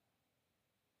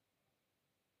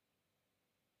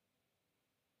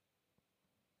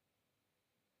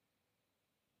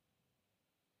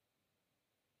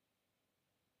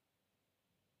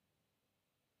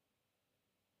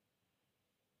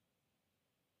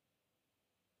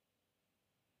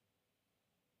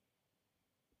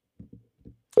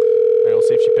 All right, we'll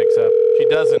see if she picks up. If she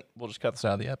doesn't, we'll just cut this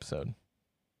out of the episode.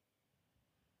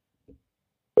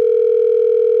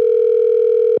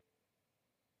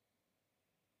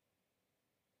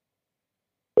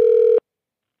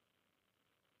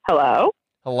 Hello?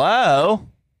 Hello?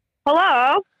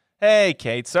 Hello? Hey,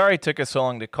 Kate. Sorry it took us so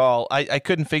long to call. I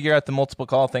couldn't figure out the multiple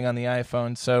call thing on the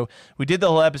iPhone, so we did the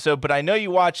whole episode, but I know you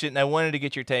watched it, and I wanted to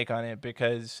get your take on it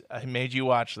because I made you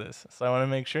watch this. So I want to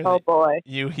make sure Oh, that boy.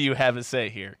 you have a say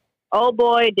here. Oh,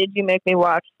 boy, did you make me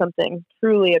watch something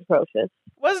truly atrocious. It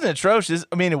wasn't atrocious.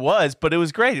 I mean, it was, but it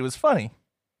was great. It was funny.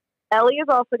 Ellie is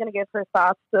also going to give her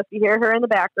thoughts, so if you hear her in the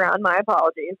background, my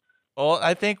apologies. Well,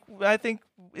 I think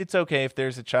it's okay if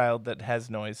there's a child that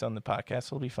has noise on the podcast.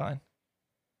 It'll be fine.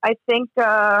 I think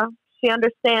she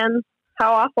understands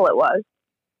how awful it was.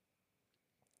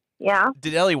 Yeah?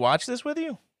 Did Ellie watch this with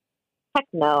you? Heck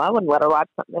no, I wouldn't let her watch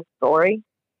something this gory.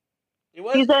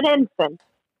 She's an infant.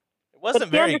 It wasn't she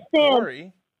very understands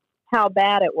gory. how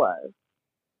bad it was.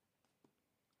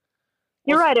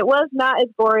 You're right, it was not as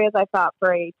gory as I thought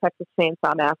for a Texas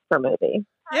Chainsaw Massacre movie.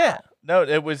 Yeah. No,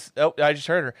 it was. Oh, I just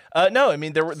heard her. No, I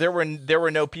mean there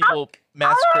were no people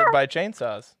massacred by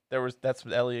chainsaws. That's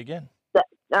Ellie again.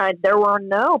 There were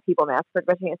no people massacred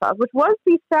by chainsaws, which was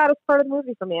the saddest part of the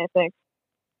movie for me, I think.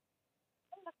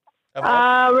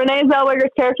 Renee Zellweger's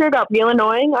character got real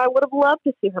annoying. I would have loved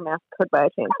to see her massacred by a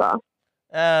chainsaw.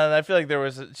 I feel like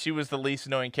she was the least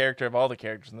annoying character of all the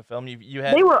characters in the film. You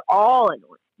had. They were all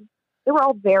annoying. They were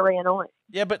all very annoying.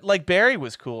 Yeah, but like Barry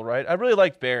was cool, right? I really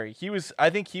liked Barry. I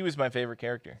think he was my favorite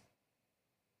character.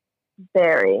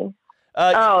 Barry.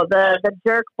 The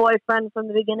jerk boyfriend from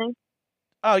the beginning.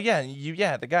 Oh yeah,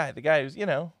 the guy who's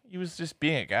he was just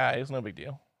being a guy. It was no big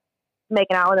deal.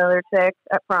 Making out with other chicks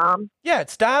at prom. Yeah,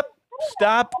 stop,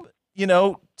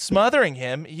 smothering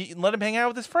him. Let him hang out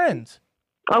with his friends.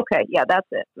 Okay, yeah, that's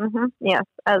it. Yes,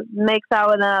 makes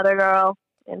out with another girl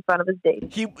in front of his date.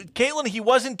 Caitlin, he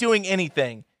wasn't doing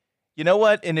anything. You know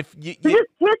what? And if you just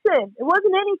kissing, it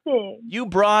wasn't anything. You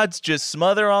broads just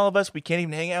smother all of us. We can't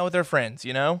even hang out with our friends.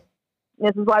 You know.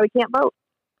 This is why we can't vote.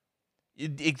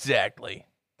 Exactly.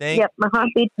 Beat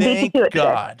you to it.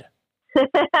 God.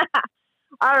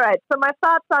 All right. So my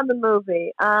thoughts on the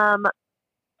movie.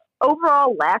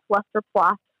 Overall lackluster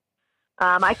plot.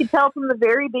 I could tell from the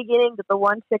very beginning that the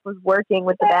one chick was working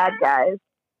with the bad guys.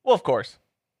 Well, of course.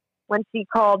 When she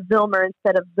called Vilmer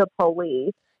instead of the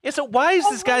police. Yeah. So why is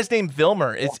this guy's name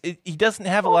Vilmer? He doesn't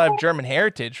have a lot of German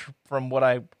heritage, from what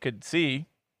I could see.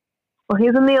 Well,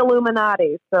 he's in the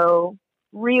Illuminati, so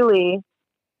really,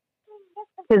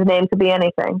 his name could be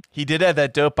anything. He did have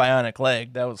that dope bionic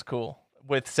leg. That was cool.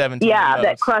 With 17 notes.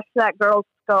 That crushed that girl's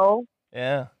skull.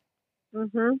 Yeah.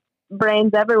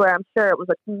 Brains everywhere. I'm sure it was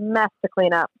a mess to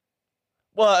clean up.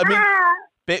 Well, I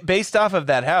mean, based off of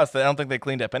that house, I don't think they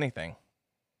cleaned up anything.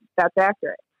 That's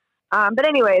accurate. But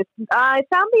anyways, I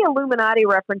found the Illuminati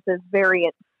references very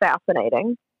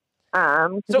fascinating.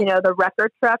 The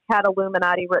record truck had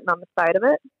Illuminati written on the side of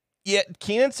it. Yeah,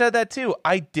 Keenan said that too.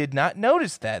 I did not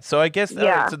notice that. So I guess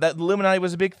right, so that Illuminati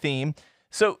was a big theme.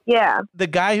 So the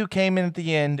guy who came in at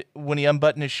the end when he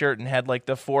unbuttoned his shirt and had like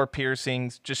the 4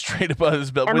 piercings just straight above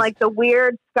his belt. And like the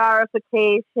weird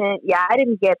scarification. Yeah, I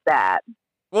didn't get that.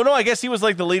 Well, no, I guess he was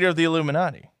like the leader of the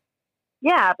Illuminati.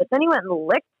 Yeah, but then he went and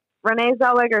licked Renee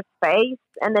Zellweger's face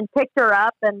and then picked her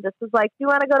up and just was like, do you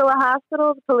want to go to a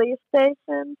hospital, the police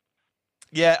station?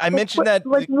 Yeah, I mentioned that.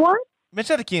 Like what?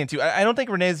 Mentioned that to Keenan too. I don't think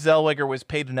Renee Zellweger was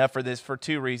paid enough for this for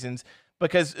 2 reasons.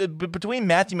 Because between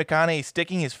Matthew McConaughey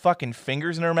sticking his fucking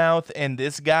fingers in her mouth and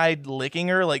this guy licking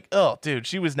her, like, oh, dude,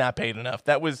 she was not paid enough.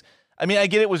 That was, I mean, I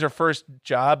get it was her first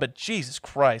job, but Jesus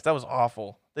Christ, that was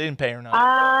awful. They didn't pay her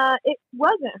enough. It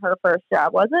wasn't her first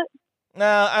job, was it?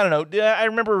 No, I don't know. I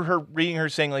remember her reading her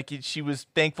saying like she was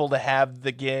thankful to have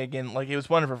the gig and like it was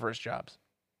one of her first jobs.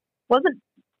 Wasn't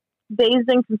Dazed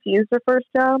and Confused her first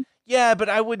job? Yeah, but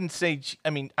I wouldn't say. I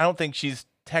don't think she's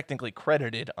technically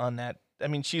credited on that. I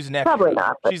mean, she's an extra. Probably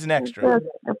not. She's an extra.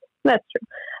 That's true.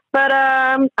 But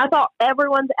I thought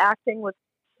everyone's acting was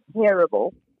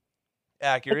terrible.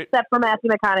 Accurate. Except for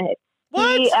Matthew McConaughey.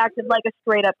 What? He acted like a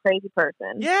straight up crazy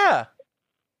person. Yeah.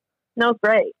 No,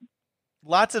 great.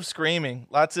 Lots of screaming.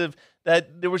 Lots of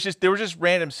that. There were just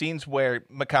random scenes where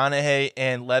McConaughey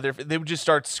and they would just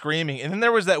start screaming, and then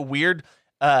there was that weird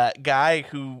guy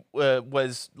who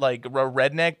was like a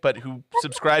redneck, but who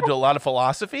subscribed to a lot of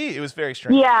philosophy. It was very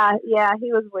strange. Yeah,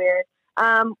 he was weird.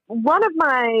 One of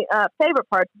my favorite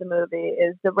parts of the movie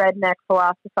is the redneck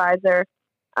philosophizer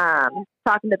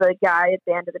talking to the guy at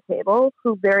the end of the table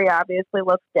who very obviously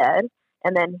looks dead,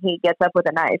 and then he gets up with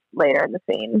a knife later in the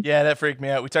scene. Yeah, that freaked me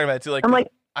out. We talked about it too. Like, I'm like,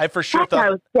 I for sure that thought guy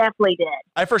was definitely dead.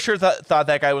 I for sure thought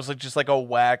that guy was like just like a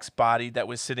wax body that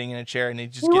was sitting in a chair, and he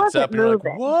just He gets wasn't up and you're like,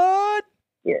 moving. what?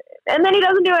 Yeah. And then he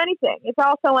doesn't do anything. It's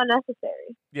all so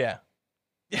unnecessary. Yeah.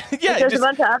 Yeah, There's a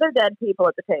bunch of other dead people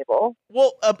at the table.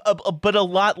 Well, but a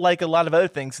lot like a lot of other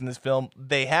things in this film,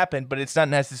 they happen, but it's not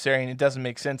necessary and it doesn't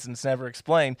make sense and it's never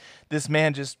explained. This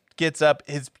man just gets up.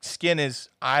 His skin is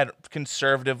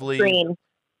conservatively Green.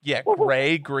 Yeah,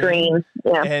 green. Green.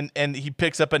 Yeah. And he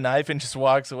picks up a knife and just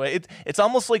walks away. It's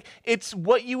almost like it's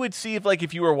what you would see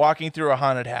if you were walking through a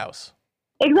haunted house.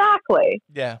 Exactly.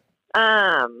 Yeah.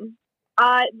 I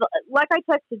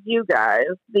texted you guys.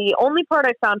 The only part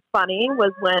I found funny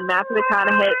was when Matthew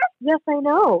McConaughey. Yes, I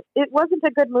know it wasn't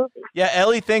a good movie. Yeah,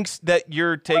 Ellie thinks that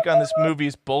your take on this movie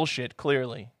is bullshit.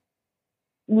 Clearly.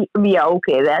 Yeah.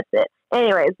 Okay, that's it.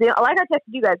 Anyways, like I texted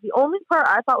you guys, the only part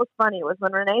I thought was funny was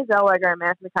when Renee Zellweger and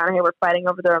Matthew McConaughey were fighting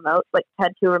over the remote, like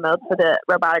had two remotes for the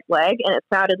robotic leg, and it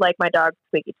sounded like my dog's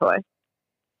squeaky toy.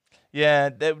 Yeah,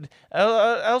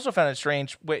 I also found it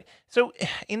strange. Wait, so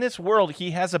in this world,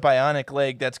 he has a bionic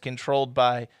leg that's controlled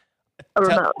by a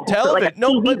remote, television.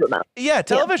 Like remote. Yeah,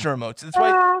 television remotes. That's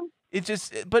why it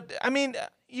just. But I mean,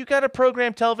 you got to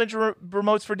program television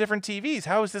remotes for different TVs.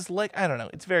 How is this leg? I don't know.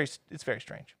 It's very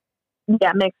strange.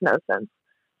 Yeah, it makes no sense.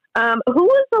 Who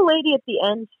was the lady at the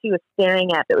end she was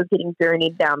staring at that was getting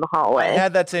gurneyed down the hallway? I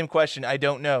had that same question. I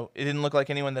don't know. It didn't look like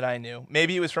anyone that I knew.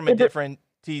 Maybe it was from a different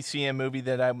TCM movie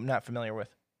that I'm not familiar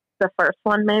with. The first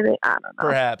one, maybe? I don't know.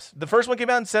 Perhaps. The first one came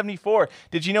out in 1974.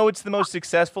 Did you know it's the most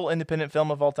successful independent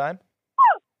film of all time?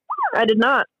 I did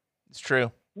not. It's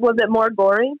true. Was it more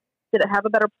gory? Did it have a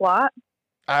better plot?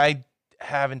 I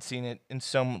haven't seen it in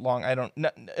so long. I don't.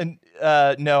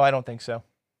 No, I don't think so.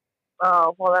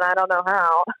 Oh, well, then I don't know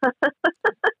how.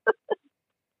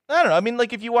 I don't know. I mean,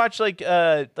 like if you watch like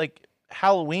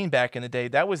Halloween back in the day,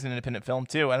 that was an independent film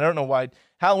too. I don't know why.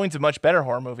 Halloween's a much better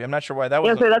horror movie. I'm not sure why that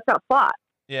was. Yeah, so that's not plot.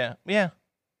 Yeah.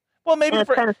 Well, maybe it's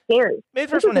kind of scary. Maybe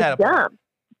the first one had a plot.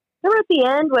 Remember at the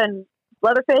end when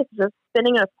Leatherface is just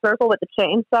spinning in a circle with the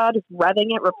chainsaw, just revving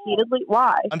it repeatedly?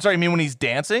 Why? I'm sorry. You mean when he's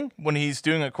dancing? When he's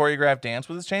doing a choreographed dance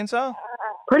with his chainsaw?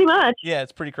 Pretty much. Yeah,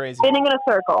 it's pretty crazy. Spinning in a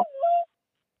circle.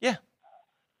 Yeah.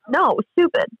 No, it was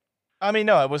stupid. I mean,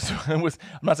 no, it was. I'm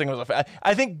not saying it was.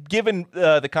 I think, given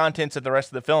the contents of the rest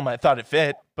of the film, I thought it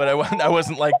fit, but I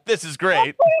wasn't like, this is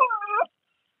great.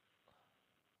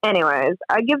 Anyways,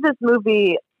 I give this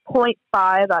movie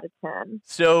 0.5 out of 10.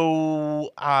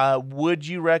 So, would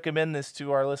you recommend this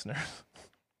to our listeners?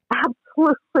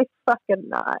 Absolutely fucking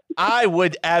not. I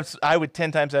would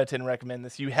 10 times out of 10 recommend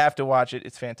this. You have to watch it.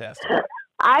 It's fantastic.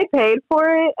 I paid for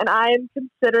it, and I am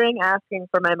considering asking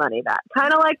for my money back.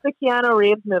 Kind of like the Keanu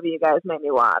Reeves movie you guys made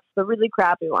me watch, the really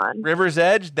crappy one. River's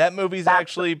Edge. That movie's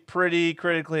actually pretty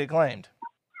critically acclaimed.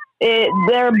 It's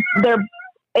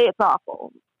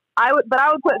awful. I would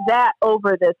put that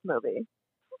over this movie,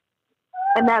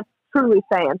 and that's truly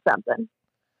saying something.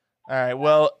 All right.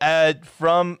 Well,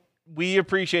 we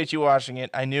appreciate you watching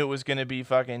it. I knew it was going to be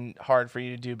fucking hard for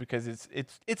you to do because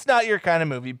it's not your kind of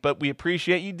movie, but we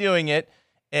appreciate you doing it.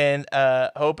 And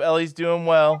hope Ellie's doing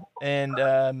well. And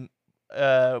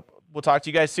we'll talk to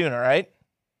you guys soon, all right?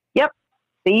 Yep.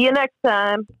 See you next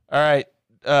time. All right.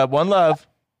 One love.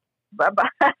 Bye-bye.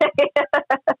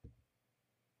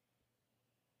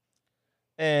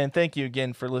 And thank you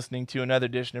again for listening to another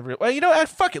edition of Real... Well, you know,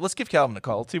 fuck it. Let's give Calvin a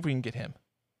call. Let's see if we can get him.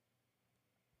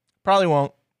 Probably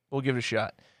won't. We'll give it a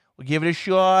shot.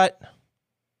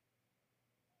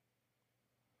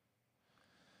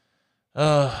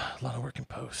 A lot of work in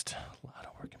post.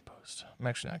 I'm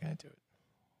actually not going to do it.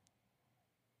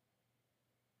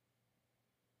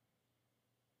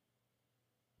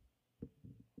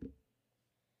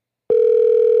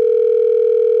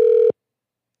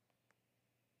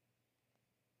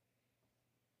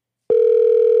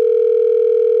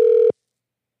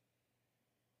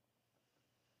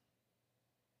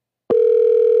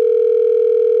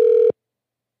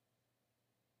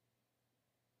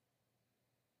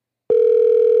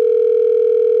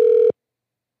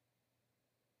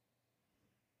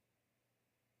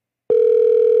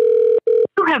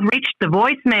 You have reached the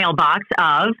voicemail box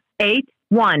of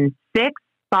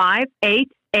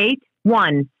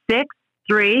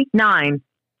 816-588-1639.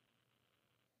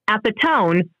 At the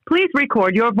tone, please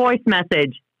record your voice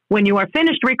message. When you are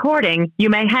finished recording, you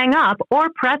may hang up or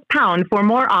press pound for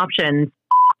more options.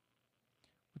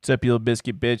 What's up, you little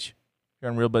biscuit bitch?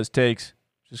 You're on Real Buzz Takes.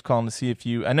 Just calling to see if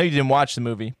you... I know you didn't watch the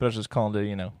movie, but I was just calling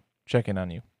to, check in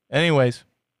on you. Anyways,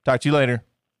 talk to you later.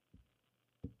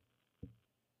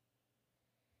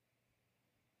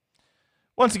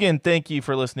 Once again, thank you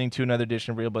for listening to another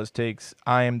edition of Real Buzz Takes.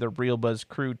 I am the Real Buzz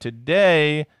crew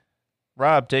today.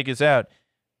 Rob, take us out.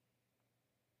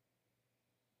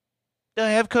 I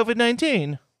have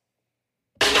COVID-19.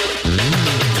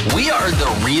 We are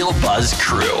the Real Buzz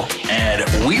Crew, and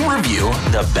we review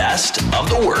the best of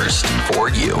the worst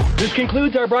for you. This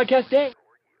concludes our broadcast day.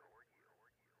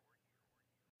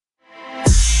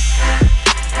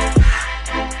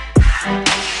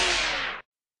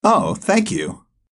 Oh, thank you.